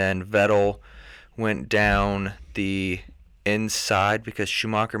 And then Vettel went down the inside because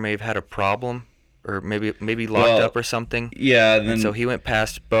Schumacher may have had a problem, or maybe locked up or something. Yeah. And so he went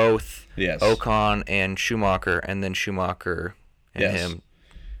past both Yes. Ocon and Schumacher, and then Schumacher and him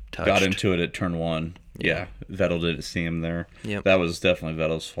touched. Got into it at turn 1. Yeah. Vettel didn't see him there. Yep. That was definitely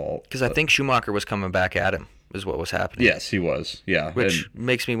Vettel's fault. Because I think Schumacher was coming back at him, is what was happening. Yes, he was. Yeah. Which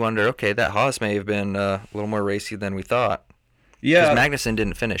makes me wonder, okay, that Haas may have been a little more racy than we thought. Yeah. Because Magnussen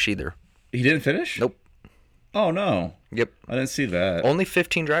didn't finish either. He didn't finish? Nope. Oh, no. Yep. I didn't see that. Only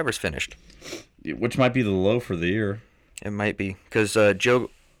 15 drivers finished. Which might be the low for the year. It might be. Because Zhou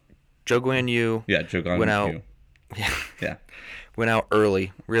Guan Yu went out. Yeah. Went out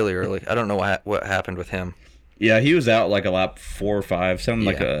early, really early. I don't know what happened with him. Yeah, he was out like a lap 4 or 5, sounded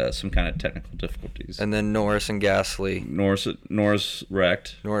like some kind of technical difficulties. And then Norris and Gasly. Norris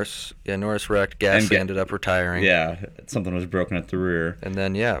wrecked. Norris wrecked. Gasly ended up retiring. Yeah, something was broken at the rear. And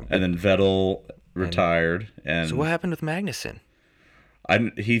then And then Vettel retired. And so what happened with Magnussen?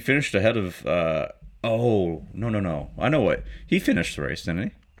 He finished ahead of. No. I know what he finished the race, didn't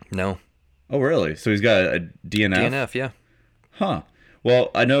he? No. Oh, really? So he's got a DNF. DNF, yeah. Huh.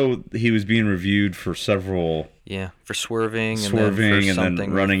 Well, I know he was being reviewed for several. Yeah, for swerving and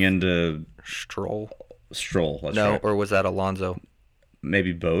then running into Stroll. That's no, right. Or was that Alonso?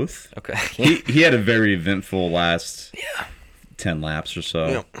 Maybe both. Okay. he had a very eventful last 10 laps or so.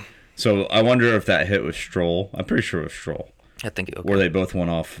 Yeah. So I wonder if that hit was Stroll. I'm pretty sure it was Stroll. I think okay. Where they both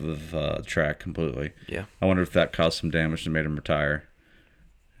went off of the track completely. Yeah. I wonder if that caused some damage and made him retire.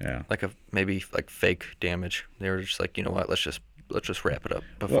 Yeah. Maybe fake damage. They were just like, you know what, let's just just wrap it up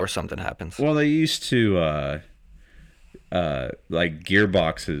before something happens. Well, they used to like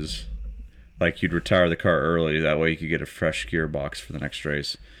gearboxes. Like you'd retire the car early, that way you could get a fresh gearbox for the next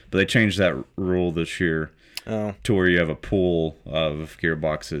race. But they changed that rule this year to where you have a pool of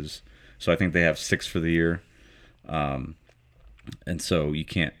gearboxes. So I think they have 6 for the year, and so you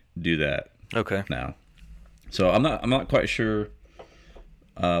can't do that. Now. So I'm not quite sure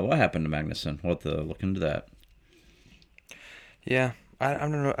what happened to Magnussen. We'll have to look into that. Yeah, I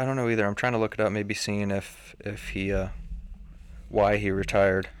don't know either. I'm trying to look it up, maybe seeing if he why he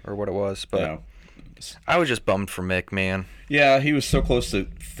retired or what it was, but Yeah. I was just bummed for Mick, man. Yeah, he was so close to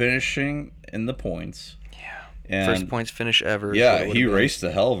finishing in the points. Yeah, And first points finish ever. yeah, he raced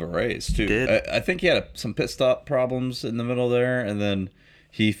a hell of a race too. Did. I think he had some pit stop problems in the middle there, and then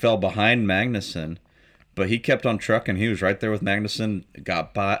he fell behind Magnussen, but he kept on trucking. He was right there with Magnussen.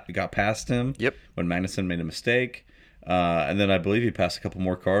 Got past him. Yep. When Magnussen made a mistake. And then I believe he passed a couple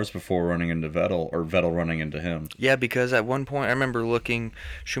more cars before running into Vettel, or Vettel running into him. Yeah, because at one point I remember looking,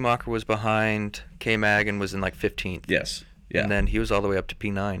 Schumacher was behind K-Mag and was in like 15th. Yes. Yeah. And then he was all the way up to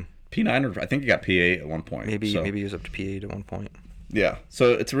P9. P9, or I think he got P8 at one point. Maybe he was up to P8 at one point. Yeah.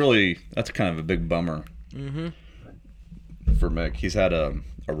 So that's kind of a big bummer for Mick. He's had a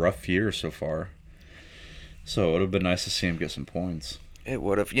rough year so far. So it would have been nice to see him get some points. It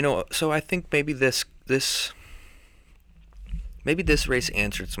would have. So I think maybe this race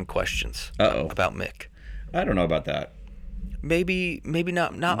answered some questions about Mick. I don't know about that. Maybe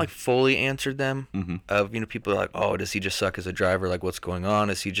not like fully answered them. Of people are like, oh, does he just suck as a driver? Like, what's going on?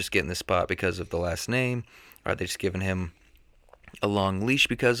 Is he just getting this spot because of the last name? Or are they just giving him a long leash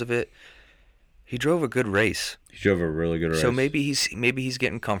because of it? He drove a good race. He drove a really good race. So maybe he's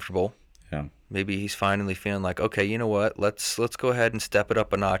getting comfortable. Yeah. Maybe he's finally feeling like, okay, you know what? Let's go ahead and step it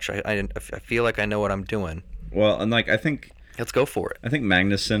up a notch. I feel like I know what I'm doing. Well, and like I think. Let's go for it. I think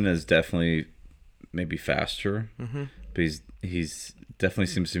Magnussen is definitely maybe faster, but he's definitely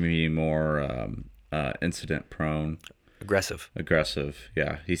seems to be more incident prone, aggressive.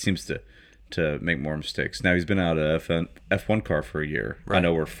 Yeah, he seems to make more mistakes. Now he's been out of F1 car for a year. Right. I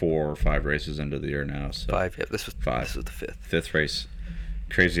know we're 4 or 5 races into the year now. So 5. Yeah, this was 5. This was the 5th. 5th race.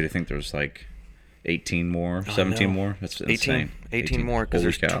 Crazy to think there's like 18 more, 17 more. That's insane. 18 more because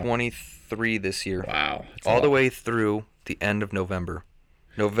there's 23 this year. Wow. All the way through the end of November.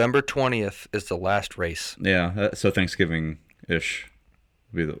 November 20th is the last race. Yeah, so Thanksgiving-ish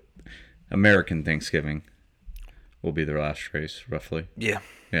will be the American Thanksgiving will be their last race, roughly. Yeah.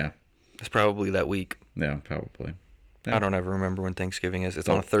 Yeah. It's probably that week. Yeah, probably. Yeah. I don't ever remember when Thanksgiving is. It's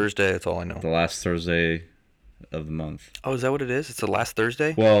on a Thursday. That's all I know. The last Thursday of the month. Oh, is that what it is? It's the last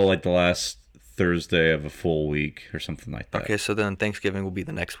Thursday? Well, like the last Thursday of a full week or something like that. Okay, so then Thanksgiving will be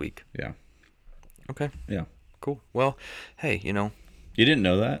the next week. Yeah. Okay. Yeah. Cool. Well, hey, You didn't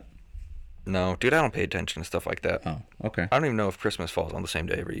know that? No, dude, I don't pay attention to stuff like that. Oh, okay. I don't even know if Christmas falls on the same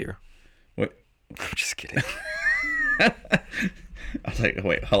day every year. What? I'm just kidding. I was like,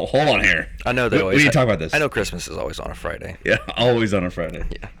 wait, hold on here. I know they always. We need to talk about this. I know Christmas is always on a Friday. Yeah, always on a Friday.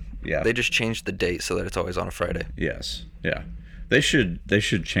 Yeah. Yeah. They just changed the date so that it's always on a Friday. Yes. Yeah. They should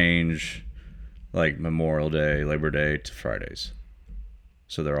change like Memorial Day, Labor Day to Fridays.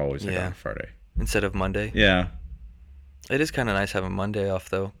 So they're always on a Friday. Instead of Monday. Yeah. It is kind of nice having Monday off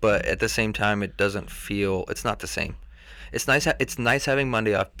though, but at the same time it doesn't feel it's not the same. It's nice having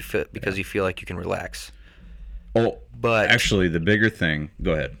Monday off because you feel like you can relax. Oh, but actually the bigger thing,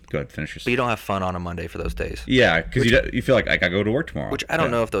 go ahead, finish your story. But you don't have fun on a Monday for those days. Yeah, cuz you feel like I got to go to work tomorrow. Which I don't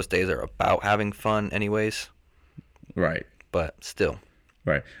know if those days are about having fun anyways. Right. But still.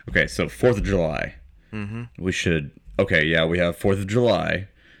 Right. Okay, so 4th of July. We should we have 4th of July,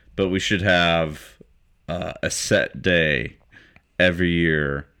 but we should have a set day every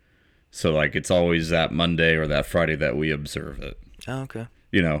year, so like it's always that Monday or that Friday that we observe it. Oh, okay.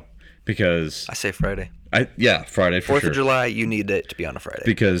 Because I say Friday. Friday for 4th of July, you need it to be on a Friday.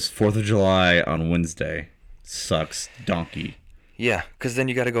 Because 4th of July on Wednesday sucks donkey. Yeah, because then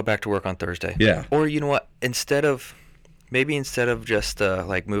you got to go back to work on Thursday. Yeah. Or you know what? Instead of just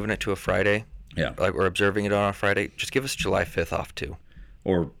like moving it to a Friday. Yeah. Like or observing it on a Friday, just give us July 5th off too.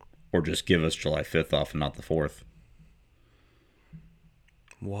 Or just give us July 5th off and not the 4th.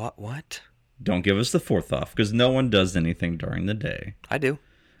 What? Don't give us the 4th off because no one does anything during the day. I do.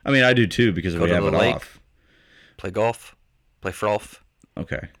 I mean, I do too because we have it off. Play golf, play frolf.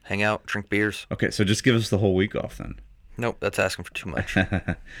 Okay. Hang out, drink beers. Okay, so just give us the whole week off then. Nope, that's asking for too much.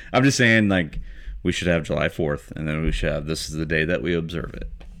 I'm just saying, like, we should have July 4th, and then we should have this is the day that we observe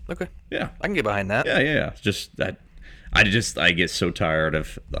it. Okay. Yeah. I can get behind that. Yeah. Just that. I get so tired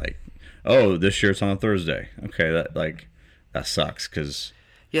of, like, oh, this year it's on a Thursday. Okay, that, like, that sucks because...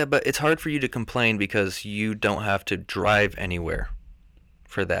 Yeah, but it's hard for you to complain because you don't have to drive anywhere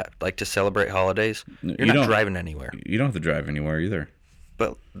for that. Like, to celebrate holidays, you're not driving anywhere. You don't have to drive anywhere either.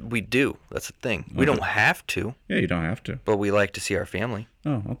 But we do. That's the thing. We don't have to. Yeah, you don't have to. But we like to see our family.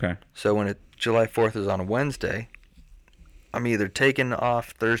 Oh, okay. So when July 4th is on a Wednesday, I'm either taking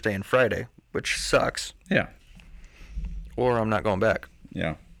off Thursday and Friday, which sucks. Yeah. Or I'm not going back.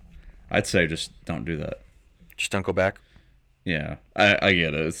 Yeah. I'd say just don't do that. Just don't go back? Yeah. I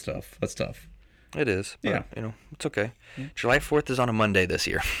get it. It's tough. That's tough. It is. But, yeah. You know, it's okay. Yeah. July 4th is on a Monday this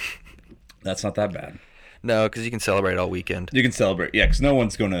year. That's not that bad. No, because you can celebrate all weekend. You can celebrate. Yeah, because no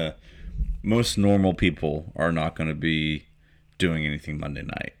one's going to... Most normal people are not going to be doing anything Monday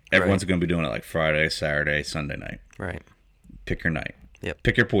night. Everyone's going to be doing it like Friday, Saturday, Sunday night. Right. Pick your night. Yep.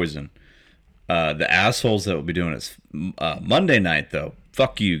 Pick your poison. The assholes that will be doing it Monday night, though,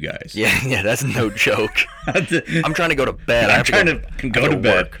 fuck you guys. Yeah, that's no joke. I'm trying to go to bed. I'm trying to go to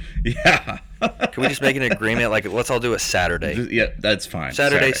bed. Yeah. Can we just make an agreement? Like, let's all do it Saturday. Yeah, that's fine.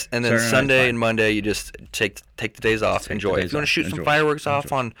 Saturday. And then Sunday and Monday, you just take the days off. Enjoy. If you want to shoot some fireworks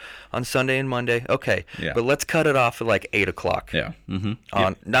off on Sunday and Monday, okay. Yeah. But let's cut it off at like 8 o'clock. Yeah.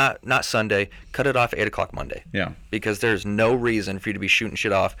 On not Sunday. Cut it off at 8 o'clock Monday. Yeah. Because there's no reason for you to be shooting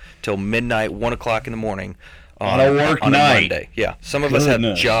shit off till midnight, 1 o'clock in the morning. On a work on night. A Monday. Yeah. Some of us have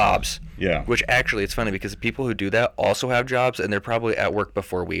jobs. Yeah. Which actually, it's funny because the people who do that also have jobs, and they're probably at work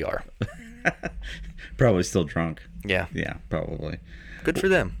before we are. Probably still drunk. Yeah. Yeah, probably. Good for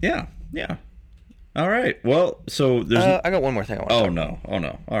them. Yeah. All right. Well, so there's... I got one more thing I want to talk about. Oh,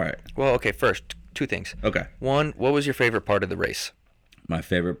 no. All right. Well, okay, first, two things. Okay. One, what was your favorite part of the race? My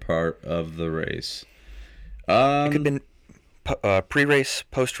favorite part of the race? It could have been pre-race,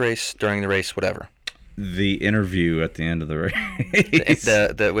 post-race, during the race, whatever. The interview at the end of the race.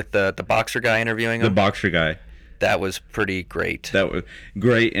 With the boxer guy interviewing him? The boxer guy. That was pretty great. That was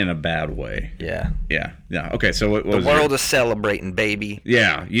great in a bad way. Yeah. Okay, so what was the world is celebrating, baby.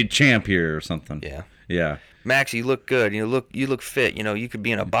 Yeah, you champ here or something. Yeah. Max, you look good. You look fit. You know, you could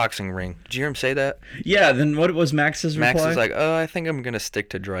be in a boxing ring. Did you hear him say that? Yeah. Then what was Max's reply? Max was like, "Oh, I think I'm gonna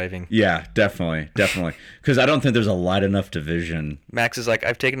stick to driving." Yeah, definitely, because I don't think there's a light enough division. Max is like,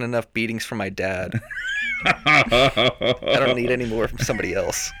 "I've taken enough beatings from my dad. I don't need any more from somebody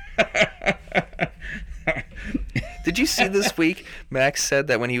else." Did you see this week? Max said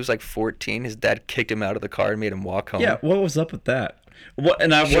that when he was like 14, his dad kicked him out of the car and made him walk home. Yeah, what was up with that? What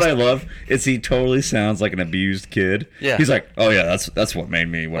I love is he totally sounds like an abused kid. Yeah. He's like, oh yeah, that's what made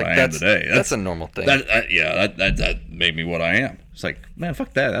me what I am today. That's a normal thing. That made me what I am. It's like, man,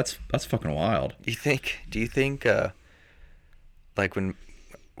 fuck that. That's fucking wild. Do you think like when,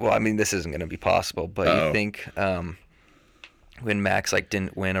 well, I mean, this isn't going to be possible, but you think when Max like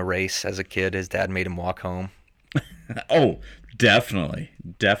didn't win a race as a kid, his dad made him walk home? Oh, definitely.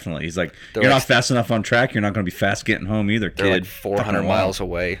 He's like, you're not fast enough on track. You're not going to be fast getting home either, kid. They're like 400 miles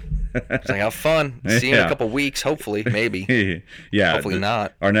away. It's like, have fun. See you in a couple weeks, hopefully, maybe. Yeah. Hopefully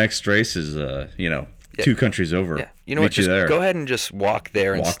not. Our next race is, 2 countries over. Yeah. You know what? Just go ahead and just walk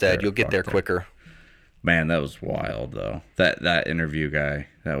there instead. You'll get there quicker. Man, that was wild, though. That interview guy,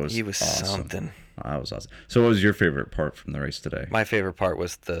 he was awesome. Something. That was awesome. So what was your favorite part from the race today? My favorite part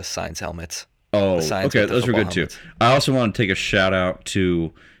was the science helmets. Oh, okay, those were good too. I also want to take a shout out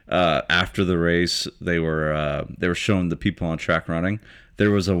to after the race, they were showing the people on track running.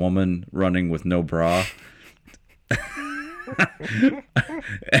 There was a woman running with no bra,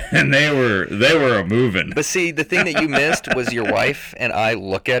 and they were moving. But see, the thing that you missed was your wife and I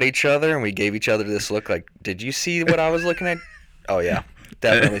look at each other, and we gave each other this look like, "Did you see what I was looking at?" Oh yeah,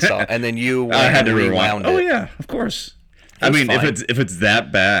 definitely saw. And then I had to rewound it. Oh yeah, of course. I mean, fine. if it's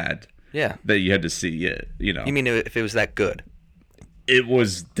that bad. Yeah. That you had to see it, You mean if it was that good? It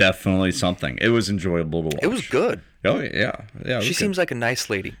was definitely something. It was enjoyable to watch. It was good. Oh, yeah. She seems like a nice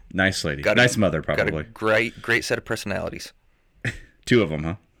lady. Nice lady. Nice mother, probably. Got a great set of personalities. 2 of them,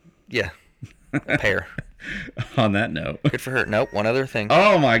 huh? Yeah. A pair. On that note. Good for her. Nope, one other thing.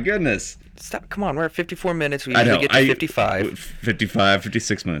 Oh, my goodness. Stop. Come on, we're at 54 minutes. We usually get to 55.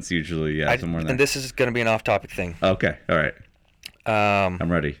 56 minutes usually, somewhere in there. And this is going to be an off-topic thing. Okay, all right.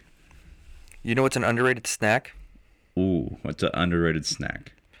 I'm ready. You know what's an underrated snack? Ooh, what's an underrated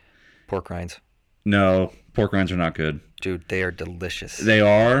snack? Pork rinds. No, pork rinds are not good. Dude, they are delicious. They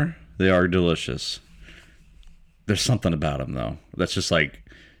are delicious. There's something about them, though. That's just like,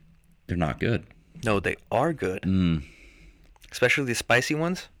 they're not good. No, they are good. Especially the spicy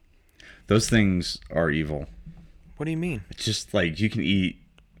ones. Those things are evil. What do you mean? It's just like you can eat.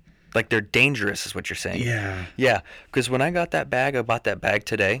 Like they're dangerous is what you're saying. Yeah. Yeah, because when I bought that bag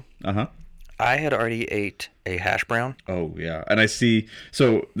today. Uh-huh. I had already ate a hash brown. Oh, yeah. And I see...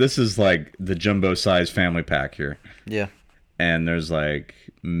 So, this is like the jumbo-sized family pack here. Yeah. And there's like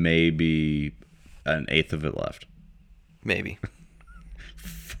maybe an eighth of it left. Maybe.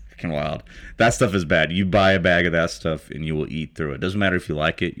 Fucking wild. That stuff is bad. You buy a bag of that stuff and you will eat through it. Doesn't matter if you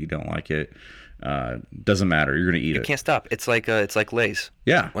like it, you don't like it. Doesn't matter. You're going to eat it. You can't stop. It's like Lay's.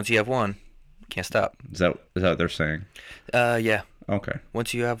 Yeah. Once you have one, you can't stop. Is that what they're saying? Yeah. Okay.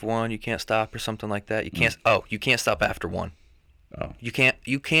 Once you have one, you can't stop or something like that. You can't. Oh, you can't stop after one. Oh. You can't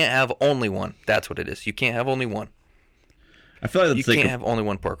have only one. That's what it is. You can't have only one. I feel like you can't have only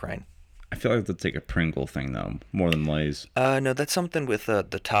one pork rind. I feel like that's like a Pringle thing though, more than Lay's. No, that's something with the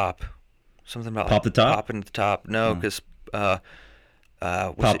top. Something about pop the top. Popping the top. No, because was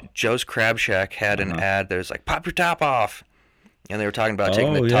it Joe's Crab Shack had an ad that was like pop your top off, and they were talking about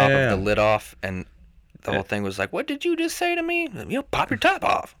taking the top of the lid off, and the whole thing was like, what did you just say to me? Pop your top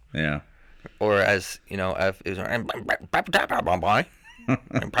off. Yeah. Or as it was, pop your top off, boy.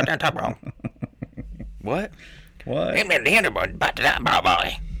 Pop your top off. What? What?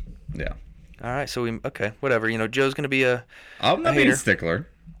 Yeah. All right, so whatever. Joe's gonna be I'm not being a stickler.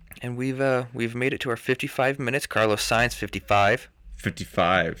 And we've made it to our 55 minutes. Carlos Sainz 55.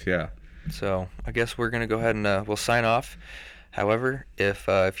 55, yeah. So I guess we're gonna go ahead and we'll sign off. However,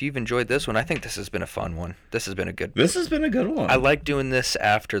 if you've enjoyed this one, I think this has been a fun one. This has been a good one. I like doing this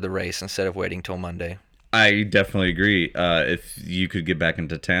after the race instead of waiting till Monday. I definitely agree. If you could get back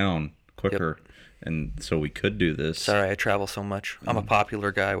into town quicker. Yep. And so we could do this. Sorry, I travel so much. I'm a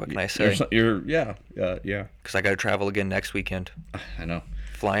popular guy. What can I say? Yeah. Because I got to travel again next weekend. I know.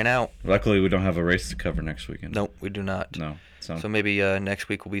 Flying out. Luckily, we don't have a race to cover next weekend. Nope, we do not. No. So maybe next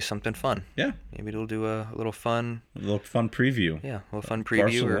week will be something fun. Yeah. Maybe it'll do a little fun. A little fun preview. Yeah, a little fun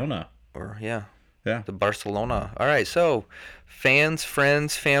preview. Barcelona. Or Yeah. The Barcelona. All right, so fans,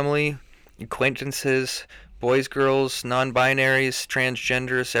 friends, family, acquaintances, boys, girls, non-binaries,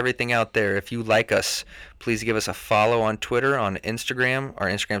 transgenders, everything out there. If you like us, please give us a follow on Twitter, on Instagram. Our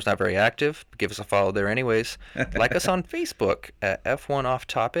Instagram's not very active, but give us a follow there anyways. Like us on Facebook at F1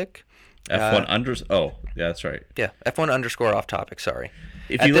 Offtopic. F1 Oh, yeah, that's right. Yeah, F1 _ off topic. Sorry.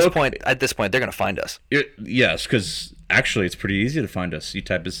 At this point, they're gonna find us. Yes, because actually, it's pretty easy to find us. You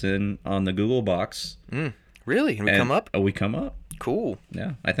type us in on the Google box. Really? And we come up? Oh, we come up. Cool.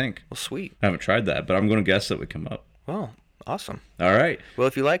 Yeah, I think. Well, sweet. I haven't tried that, but I'm going to guess that we come up. Well, awesome. All right. Well,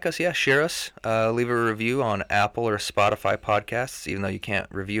 if you like us, share us. Leave a review on Apple or Spotify podcasts, even though you can't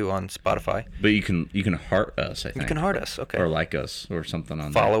review on Spotify. But you can heart us, I think. You can heart us, okay. Or like us or something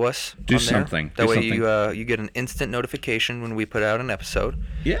on Follow there. us. Do something. That way you get an instant notification when we put out an episode.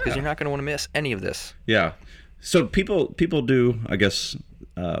 Yeah. Because you're not going to want to miss any of this. Yeah. So people do, I guess,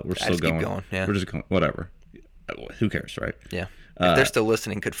 we're still going. Keep going, yeah. We're just going, whatever. Who cares, right? Yeah. If they're still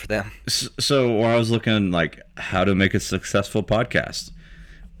listening, good for them. So when I was looking like how to make a successful podcast,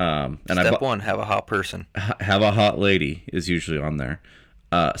 Step one, have a hot person. Have a hot lady is usually on there.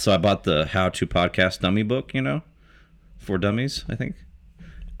 So I bought the How to Podcast Dummy book, for dummies, I think.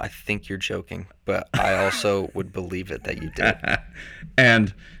 I think you're joking, but I also would believe it that you did.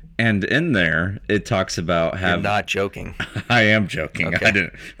 And in there, it talks about You're not joking. I am joking. Okay. I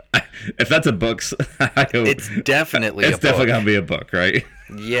didn't. If that's a book, it's definitely it's definitely gonna be a book, right?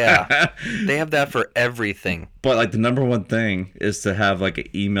 Yeah, they have that for everything. But like the number one thing is to have like an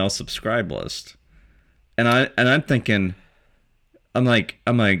email subscribe list, and I'm thinking, I'm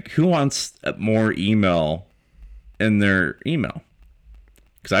like, who wants more email in their email?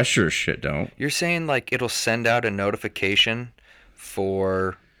 Because I sure as shit don't. You're saying like it'll send out a notification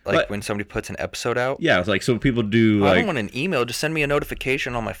for. When somebody puts an episode out? Yeah, it's like, so people do I don't want an email. Just send me a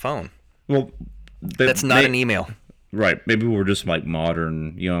notification on my phone. Well, that's not an email. Right. Maybe we're just like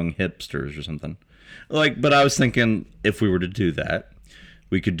modern young hipsters or something. But I was thinking if we were to do that,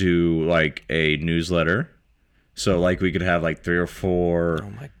 we could do like a newsletter. So like we could have like 3 or 4. Oh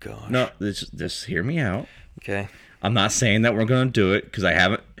my gosh. No, just hear me out. Okay. I'm not saying that we're going to do it because I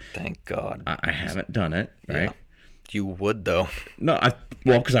haven't. Thank God. I haven't done it. Right. Yeah. You would though. No,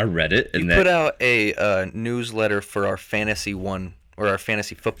 because I read it. And you put out a newsletter for our fantasy one or our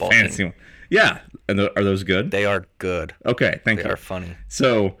fantasy football team. Yeah, and are those good? They are good. Okay, thank you. They are funny.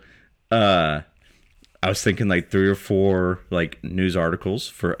 So, I was thinking like 3 or 4 like news articles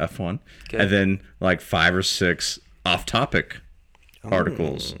for F1, and then like 5 or 6 off-topic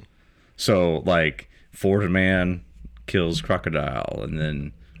articles. So like Florida man kills crocodile, and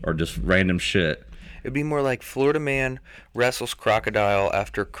then or just random shit. It'd be more like Florida man wrestles crocodile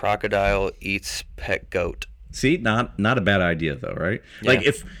after crocodile eats pet goat. See, not a bad idea though, right? Yeah. Like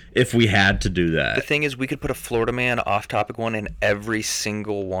if we had to do that. The thing is, we could put a Florida man off-topic one in every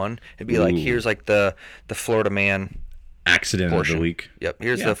single one. It'd be like, here's like the Florida man accident portion of the week. Yep.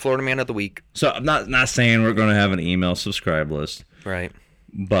 Here's the Florida man of the week. So I'm not saying we're going to have an email subscribe list. Right.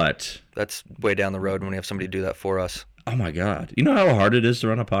 But that's way down the road when we have somebody do that for us. Oh my God. You know how hard it is to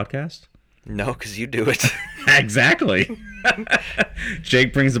run a podcast? No, because you do it. Exactly.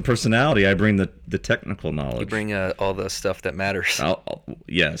 Jake brings the personality. I bring the technical knowledge. You bring all the stuff that matters.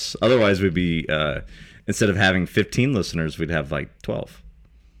 Yes. Otherwise, we'd be, instead of having 15 listeners, we'd have like 12.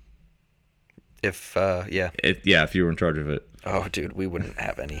 If you were in charge of it. Oh, dude, we wouldn't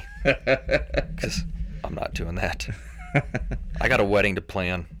have any. Because I'm not doing that. I got a wedding to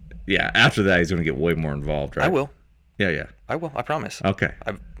plan. Yeah, after that, he's going to get way more involved, right? I will. Yeah. I will. I promise. Okay.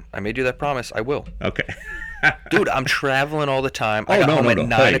 I made you that promise. I will. Okay. Dude, I'm traveling all the time. I got home at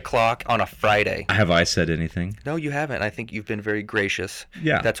 9 o'clock on a Friday. Have I said anything? No, you haven't. I think you've been very gracious.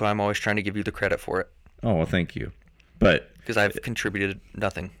 Yeah. That's why I'm always trying to give you the credit for it. Oh, well, thank you. But because I've contributed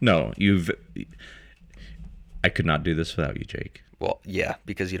nothing. No, I could not do this without you, Jake. Well, yeah,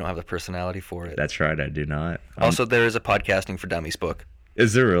 because you don't have the personality for it. That's right, I do not. Also, there is a Podcasting for Dummies book.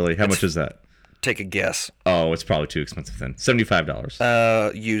 Is there really? How much is that? Take a guess. Oh, it's probably too expensive then.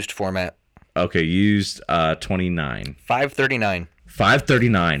 $75. Used format. Okay, used $29. $539.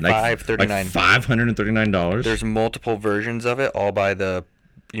 $539. Like $539. $539. There's multiple versions of it, all by the,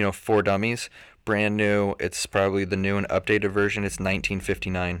 for dummies. Brand new. It's probably the new and updated version. It's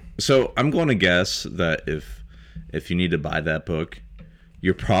 $19.59. So I'm going to guess that if you need to buy that book,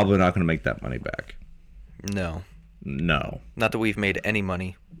 you're probably not going to make that money back. No. Not that we've made any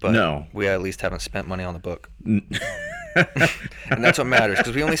money, but we at least haven't spent money on the book. And that's what matters,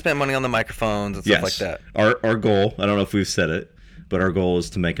 because we only spent money on the microphones and stuff like that. Our goal, I don't know if we've said it, but our goal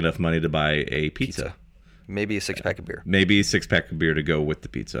is to make enough money to buy a pizza. Maybe a 6-pack of beer. Maybe a 6-pack of beer to go with the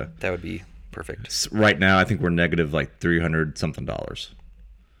pizza. That would be perfect. Right now, I think we're negative like $300-something.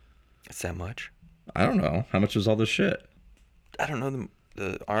 It's that much? I don't know. How much is all this shit? I don't know.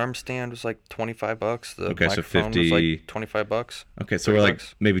 The arm stand was like $25. The okay, microphone so was like $25. Okay, so we're like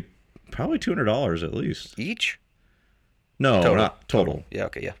probably $200 at least. Each? No, not total. Yeah,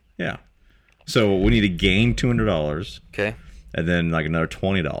 okay, yeah. So we need to gain $200. Okay. And then like another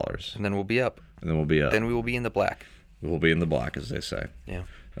 $20. And then we'll be up. Then we will be in the black. We'll be in the black, as they say. Yeah.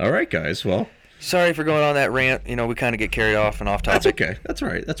 All right, guys. Well, sorry for going on that rant. We kind of get carried off and off topic. That's okay. That's all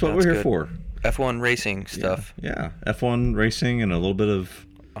right. That's what we're here for. F1 racing stuff. Yeah. F1 racing and a little bit of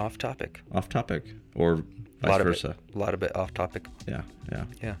off topic. Or vice versa. A lot of it off topic. Yeah.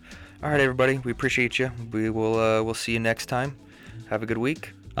 All right, everybody. We appreciate you. We will we'll see you next time. Have a good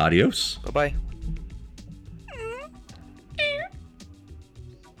week. Adios. Bye-bye.